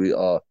ourselves. We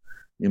are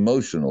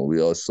emotional.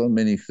 We are so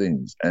many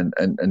things. And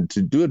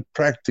to do it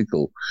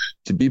practical,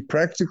 to be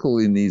practical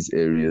in these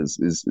areas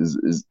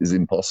is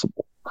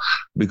impossible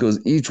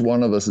because each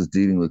one of us is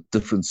dealing with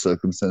different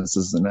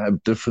circumstances and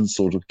have different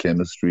sort of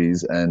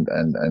chemistries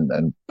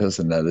and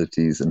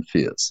personalities and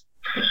fears.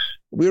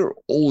 We're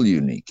all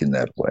unique in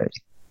that way.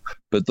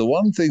 But the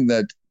one thing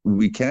that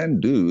we can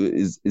do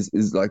is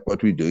like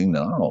what we're doing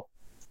now,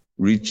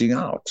 reaching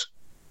out.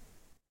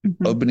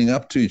 opening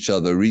up to each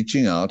other,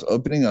 reaching out,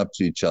 opening up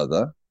to each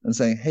other and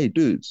saying, hey,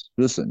 dudes,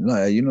 listen,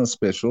 no, you're not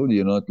special.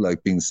 You're not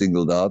like being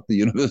singled out. The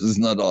universe is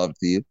not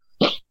after you.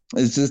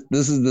 It's just,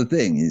 this is the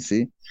thing, you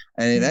see?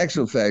 And in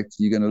actual fact,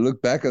 you're going to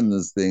look back on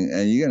this thing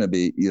and you're going to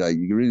be like,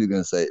 you're really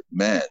going to say,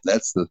 man,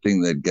 that's the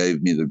thing that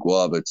gave me the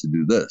guava to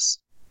do this.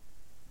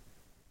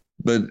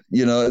 But,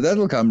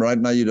 that'll come right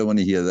now. You don't want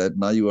to hear that.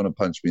 Now you want to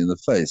punch me in the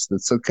face.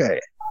 That's okay.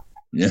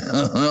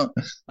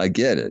 I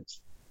get it.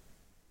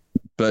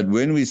 But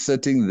when we're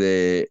sitting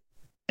there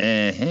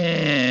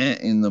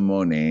in the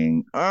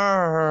morning,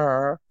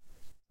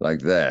 like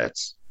that,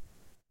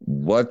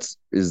 what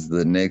is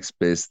the next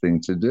best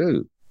thing to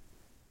do?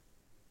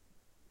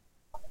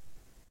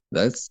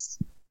 Let's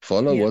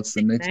follow what's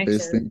the next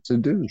best thing to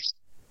do.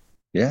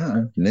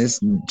 Yeah,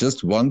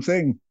 just one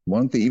thing,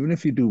 even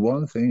if you do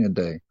one thing a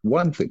day,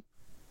 one thing.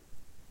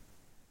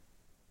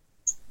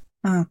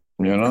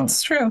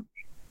 That's true.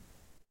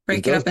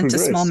 Break it up into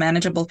small,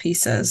 manageable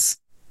pieces.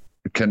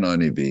 It can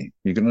only be.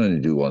 You can only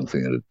do one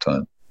thing at a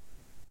time.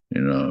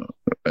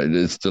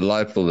 It's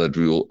delightful that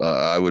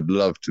I would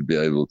love to be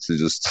able to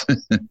just,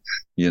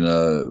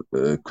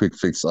 quick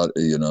fix,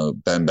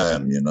 bam,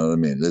 bam, you know what I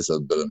mean? There's a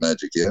bit of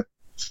magic here.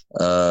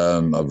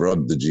 I've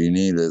rubbed the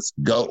genie, let's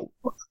go,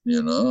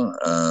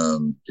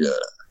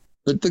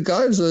 But the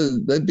guys,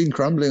 they've been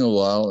crumbling a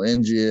while,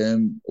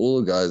 NGM,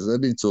 all the guys, they've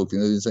been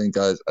saying,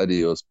 guys,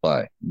 adios,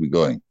 bye, we're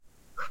going.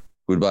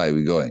 Goodbye,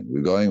 we're going.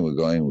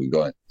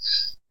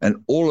 And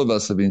all of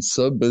us have been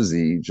so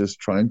busy just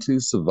trying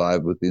to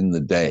survive within the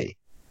day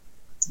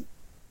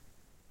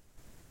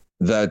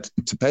that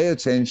to pay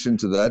attention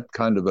to that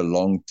kind of a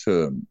long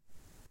term,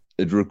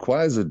 it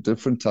requires a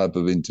different type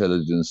of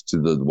intelligence to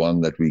the one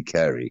that we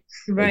carry.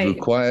 Right. It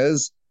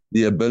requires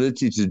the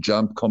ability to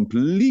jump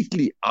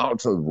completely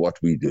out of what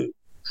we do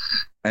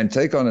and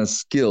take on a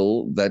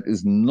skill that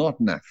is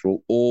not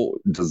natural or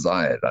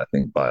desired, I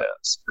think, by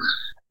us.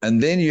 And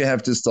then you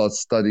have to start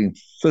studying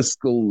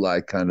fiscal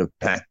kind of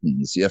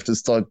patterns. You have to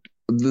start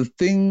the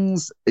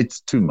things,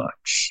 it's too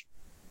much.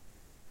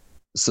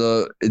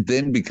 So it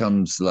then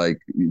becomes like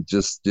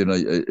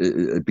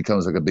it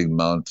becomes like a big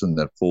mountain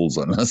that falls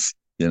on us,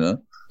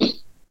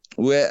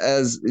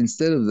 Whereas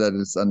instead of that,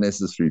 it's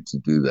unnecessary to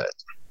do that.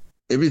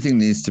 Everything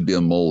needs to be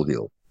a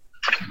molehill.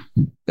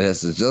 It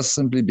has to just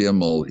simply be a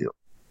molehill.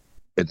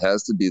 It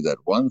has to be that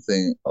one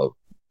thing of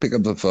pick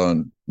up the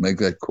phone, make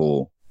that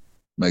call.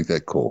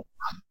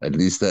 At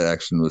least that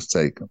action was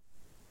taken.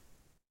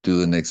 Do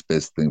the next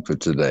best thing for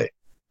today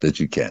that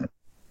you can.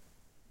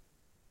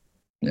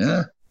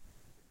 Yeah.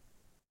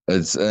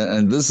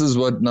 And this is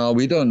what now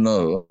we don't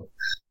know.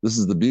 This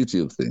is the beauty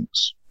of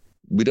things.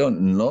 We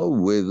don't know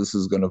where this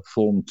is going to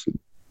form to.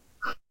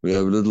 We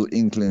have little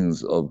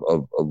inklings of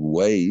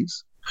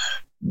ways,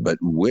 but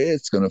where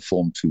it's going to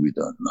form to, we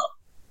don't know.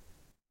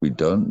 We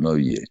don't know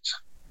yet.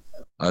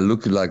 I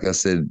look, like I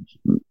said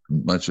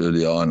much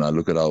earlier on, I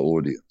look at our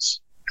audience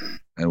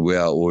and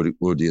where our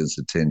audience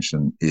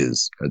attention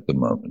is at the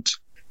moment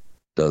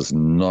does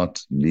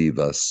not leave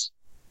us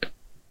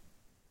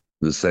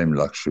the same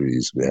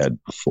luxuries we had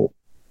before.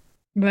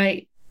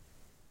 Right.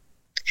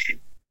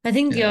 I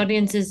think the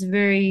audience is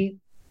they're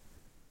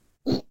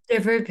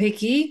very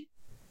picky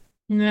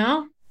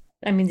now.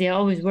 I mean, they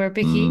always were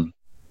picky,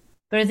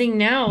 but I think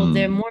now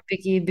they're more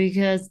picky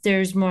because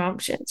there's more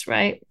options,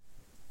 right?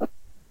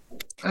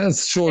 And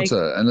it's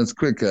shorter and it's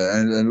quicker.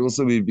 And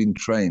also we've been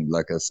trained,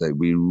 like I say,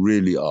 we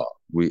really are.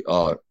 We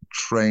are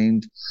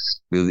trained.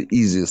 We're the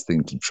easiest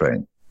thing to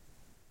train.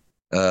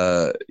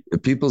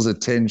 People's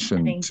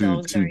attention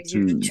to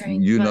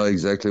you know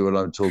exactly what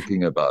I'm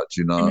talking about.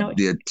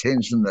 The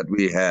attention that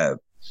we have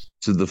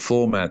to the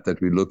format that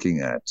we're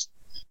looking at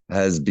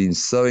has been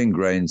so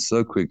ingrained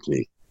so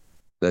quickly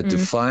that to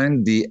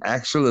find the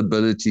actual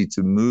ability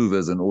to move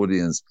as an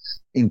audience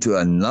into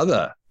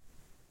another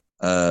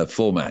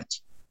format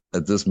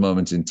at this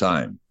moment in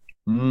time,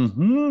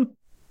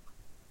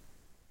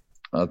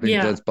 I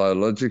think that's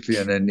biologically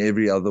and in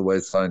every other way,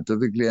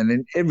 scientifically and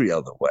in every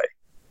other way,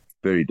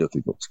 very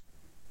difficult.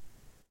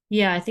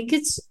 Yeah, I think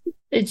it's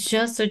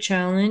just a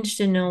challenge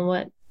to know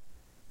what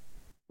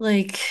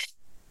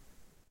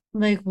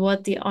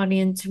what the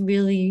audience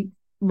really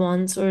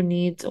wants or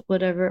needs or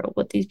whatever,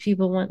 what these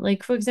people want.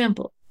 Like, for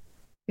example,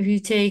 if you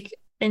take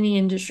any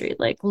industry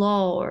like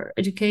law or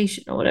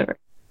education or whatever,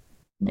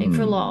 like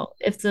for law,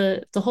 if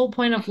the whole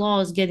point of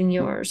law is getting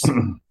yours,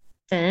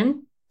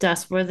 then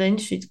that's where the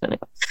industry's going to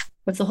go.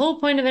 If the whole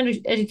point of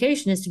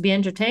education is to be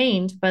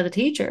entertained by the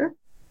teacher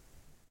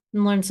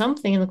and learn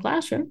something in the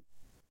classroom,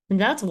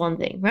 and that's one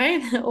thing,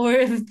 right? Or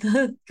if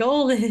the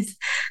goal is,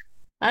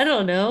 I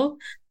don't know,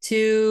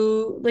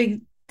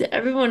 to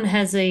everyone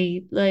has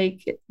the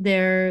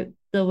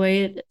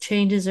way it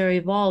changes or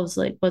evolves,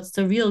 what's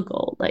the real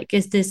goal?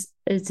 Is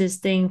this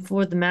thing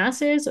for the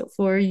masses or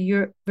for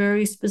your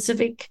very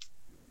specific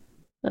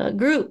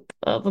group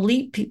of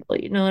elite people?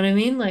 You know what I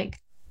mean?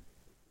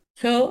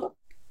 So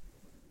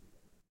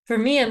for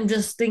me, I'm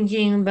just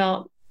thinking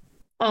about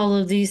all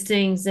of these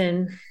things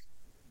and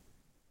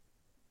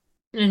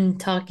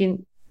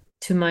talking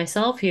to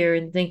myself here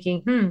and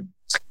thinking,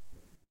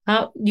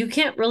 how you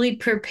can't really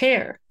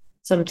prepare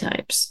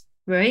sometimes,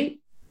 right?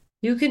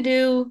 You can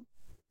do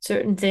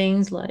certain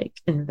things like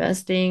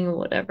investing or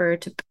whatever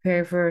to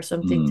prepare for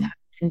something to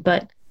happen,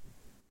 but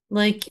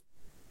like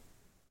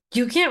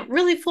you can't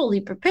really fully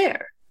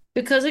prepare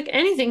because like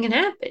anything can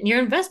happen. Your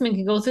investment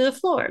can go through the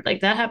floor.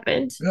 Like that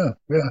happened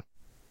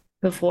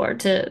before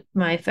to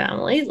my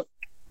family.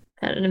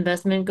 Had an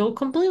investment go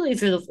completely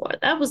through the floor.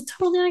 That was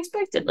totally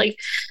unexpected. Like,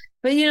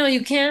 but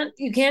you can't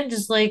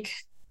just like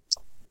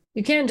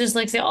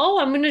say, oh,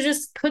 I'm gonna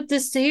just put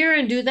this to here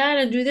and do that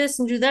and do this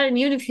and do that. And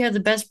even if you have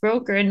the best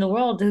broker in the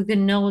world who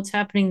can know what's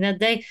happening that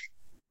day,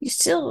 you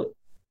still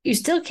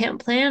can't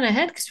plan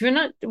ahead because we're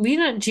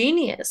not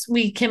genius.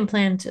 We can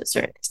plan to a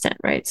certain extent,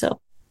 right? So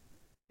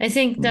I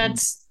think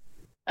that's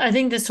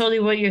totally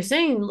what you're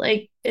saying.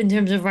 Like in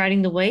terms of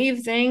riding the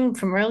wave thing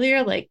from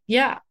earlier, like,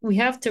 yeah, we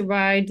have to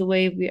ride the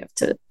wave. We have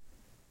to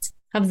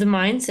have the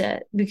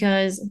mindset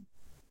because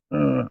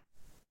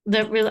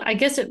that really, I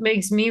guess it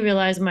makes me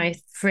realize my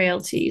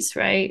frailties,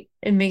 right?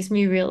 It makes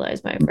me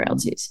realize my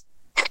frailties.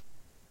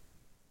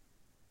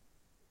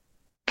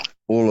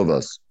 All of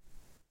us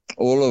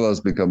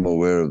become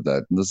aware of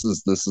that. And this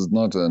is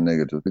not a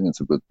negative thing.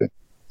 It's a good thing.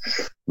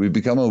 We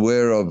become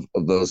aware of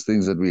those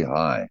things that we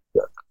hide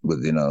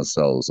within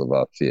ourselves, of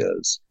our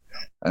fears.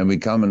 And we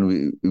come and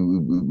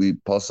we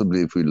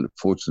possibly, if we're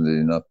fortunate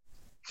enough,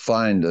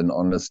 find an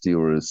honesty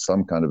or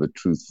some kind of a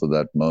truth for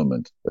that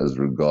moment as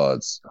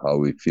regards how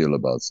we feel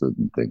about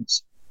certain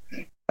things.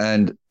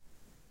 And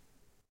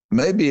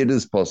maybe it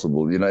is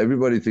possible.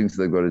 Everybody thinks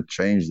they've got to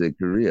change their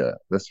career.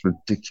 That's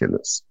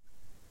ridiculous.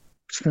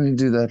 What can you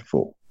do that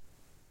for?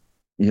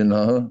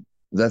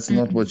 That's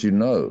not what you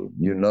know.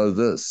 You know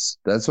this.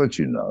 That's what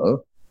you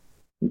know.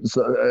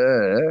 So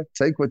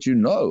take what you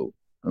know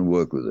and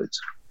work with it.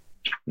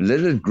 Let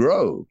it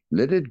grow.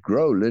 Let it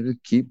grow. Let it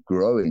keep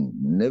growing.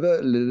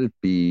 Never let it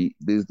be.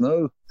 There's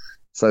no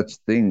such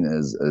thing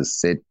as a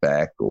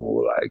setback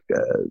or like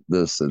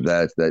this or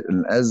that.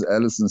 And as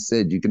Alison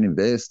said, you can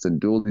invest and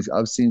do all these.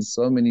 I've seen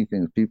so many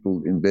things.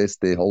 People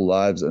invest their whole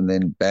lives and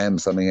then bam,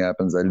 something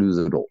happens. They lose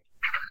it all.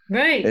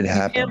 Right. It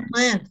happens. You can't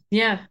plan.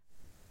 Yeah.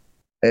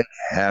 It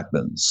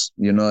happens.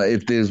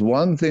 If there's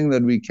one thing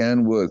that we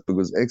can work,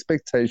 because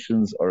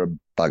expectations are a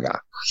bugger,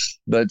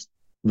 but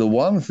the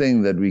one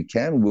thing that we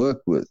can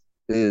work with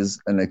is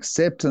an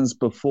acceptance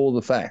before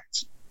the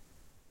fact.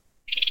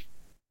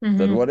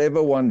 That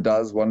whatever one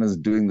does, one is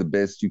doing the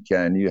best you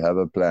can. You have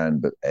a plan,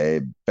 but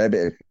baby,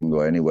 it can go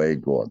any way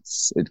it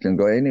wants. It can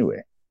go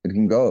anywhere. It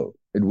can go.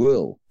 It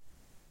will.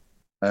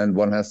 And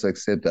one has to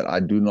accept that I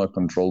do not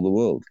control the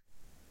world.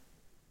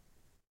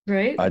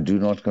 Right. I do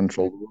not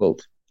control the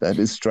world. That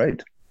is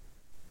straight.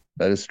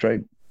 That is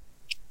straight.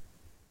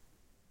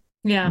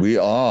 Yeah. We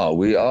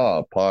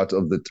are part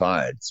of the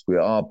tides. We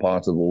are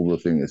part of all the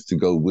things to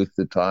go with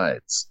the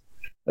tides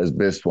as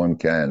best one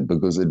can,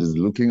 because it is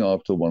looking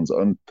after one's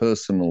own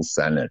personal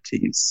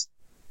sanities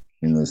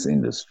in this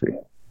industry.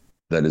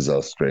 That is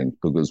our strength,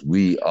 because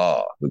we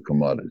are the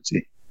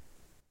commodity.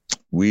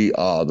 We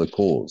are the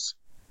cause.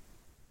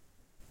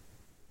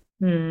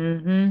 We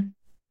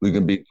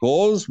can be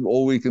cause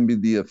or we can be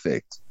the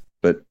effect,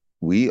 but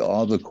we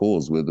are the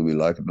cause, whether we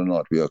like it or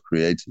not. We are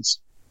creators.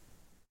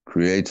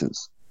 Create.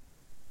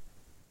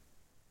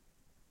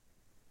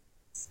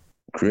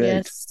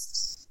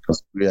 Yes.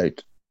 Just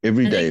create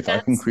every day. If I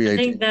can create,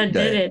 I think that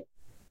did it.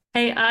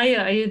 Hey, Aya,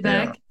 are you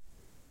back?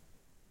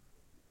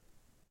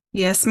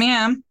 Yes,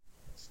 ma'am.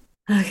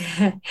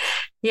 Okay.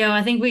 Yeah,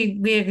 I think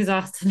we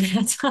exhausted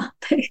that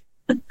topic.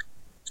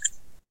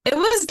 It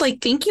was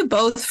like, thank you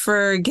both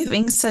for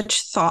giving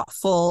such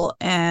thoughtful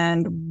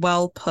and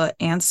well put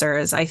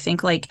answers. I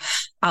think like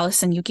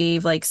Alison, you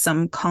gave like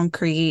some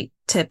concrete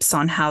tips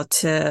on how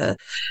to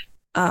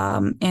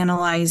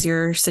analyze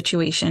your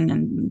situation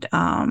and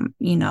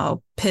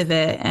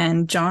pivot,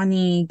 and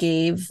Johnny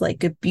gave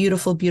like a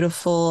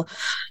beautiful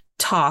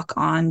talk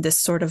on this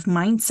sort of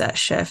mindset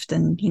shift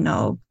and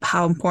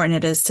how important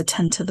it is to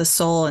tend to the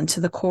soul and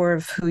to the core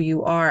of who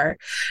you are.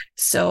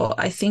 So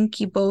I think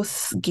you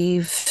both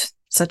gave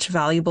such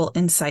valuable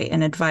insight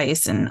and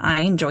advice, and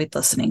I enjoyed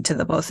listening to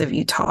the both of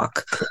you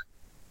talk.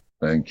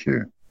 Thank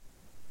you.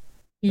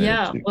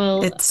 Yeah,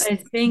 well,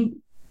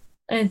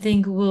 I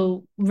think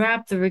we'll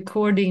wrap the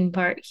recording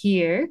part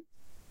here.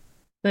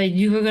 But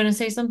you were going to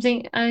say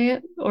something,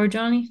 Aya or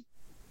Johnny?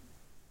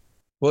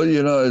 Well,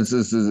 it's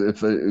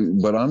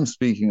what I'm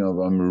speaking of,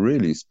 I'm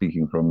really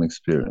speaking from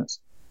experience.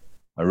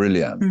 I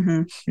really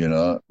am.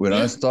 When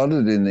I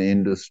started in the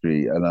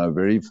industry and I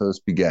very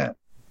first began,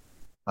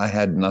 I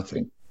had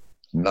nothing.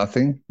 When I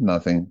say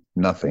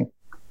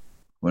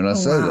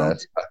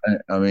that,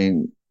 I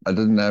mean, I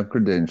didn't have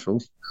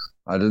credentials.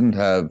 I didn't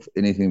have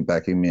anything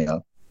backing me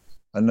up.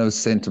 I had no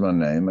cent to my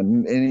name. I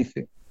didn't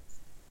anything.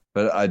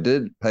 But I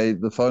did pay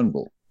the phone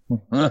bill.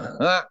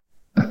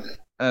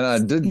 And I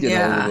did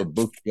get hold of a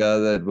book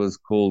that was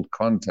called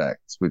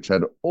Contacts, which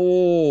had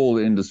all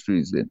the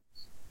industries in.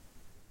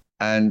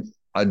 And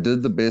I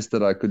did the best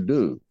that I could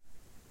do.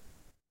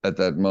 at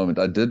that moment.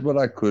 I did what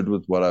I could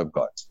with what I've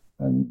got.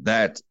 And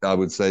that, I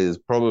would say, is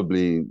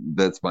probably,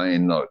 that's my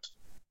end note.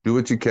 Do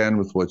what you can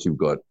with what you've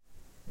got.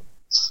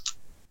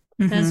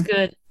 That's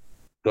good.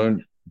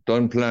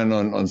 Don't plan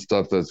on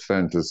stuff that's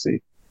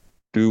fantasy.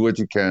 Do what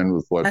you can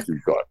with what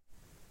you've got.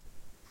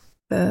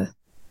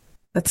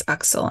 That's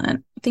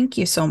excellent. Thank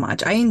you so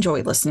much. I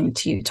enjoy listening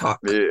to you talk.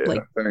 Yeah,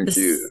 thank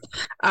you.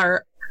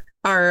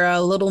 Our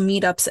little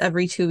meetups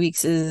every 2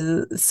 weeks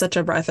is such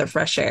a breath of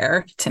fresh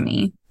air to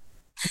me.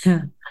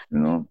 You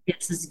know?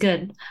 Yes, it's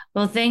good.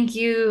 Well, thank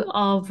you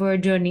all for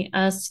joining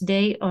us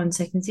today on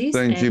Secondsies.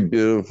 Thank you,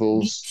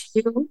 beautifuls.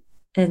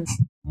 And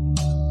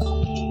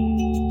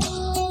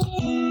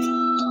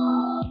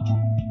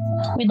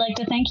we'd like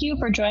to thank you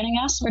for joining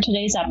us for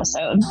today's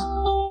episode.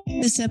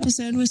 This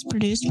episode was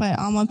produced by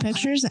Alma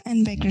Pictures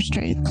and Baker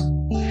Street.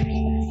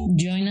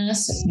 Join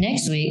us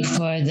next week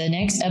for the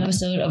next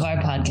episode of our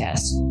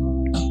podcast.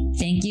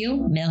 Thank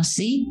you,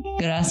 merci,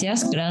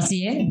 gracias,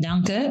 grazie,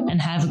 danke,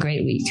 and have a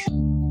great week.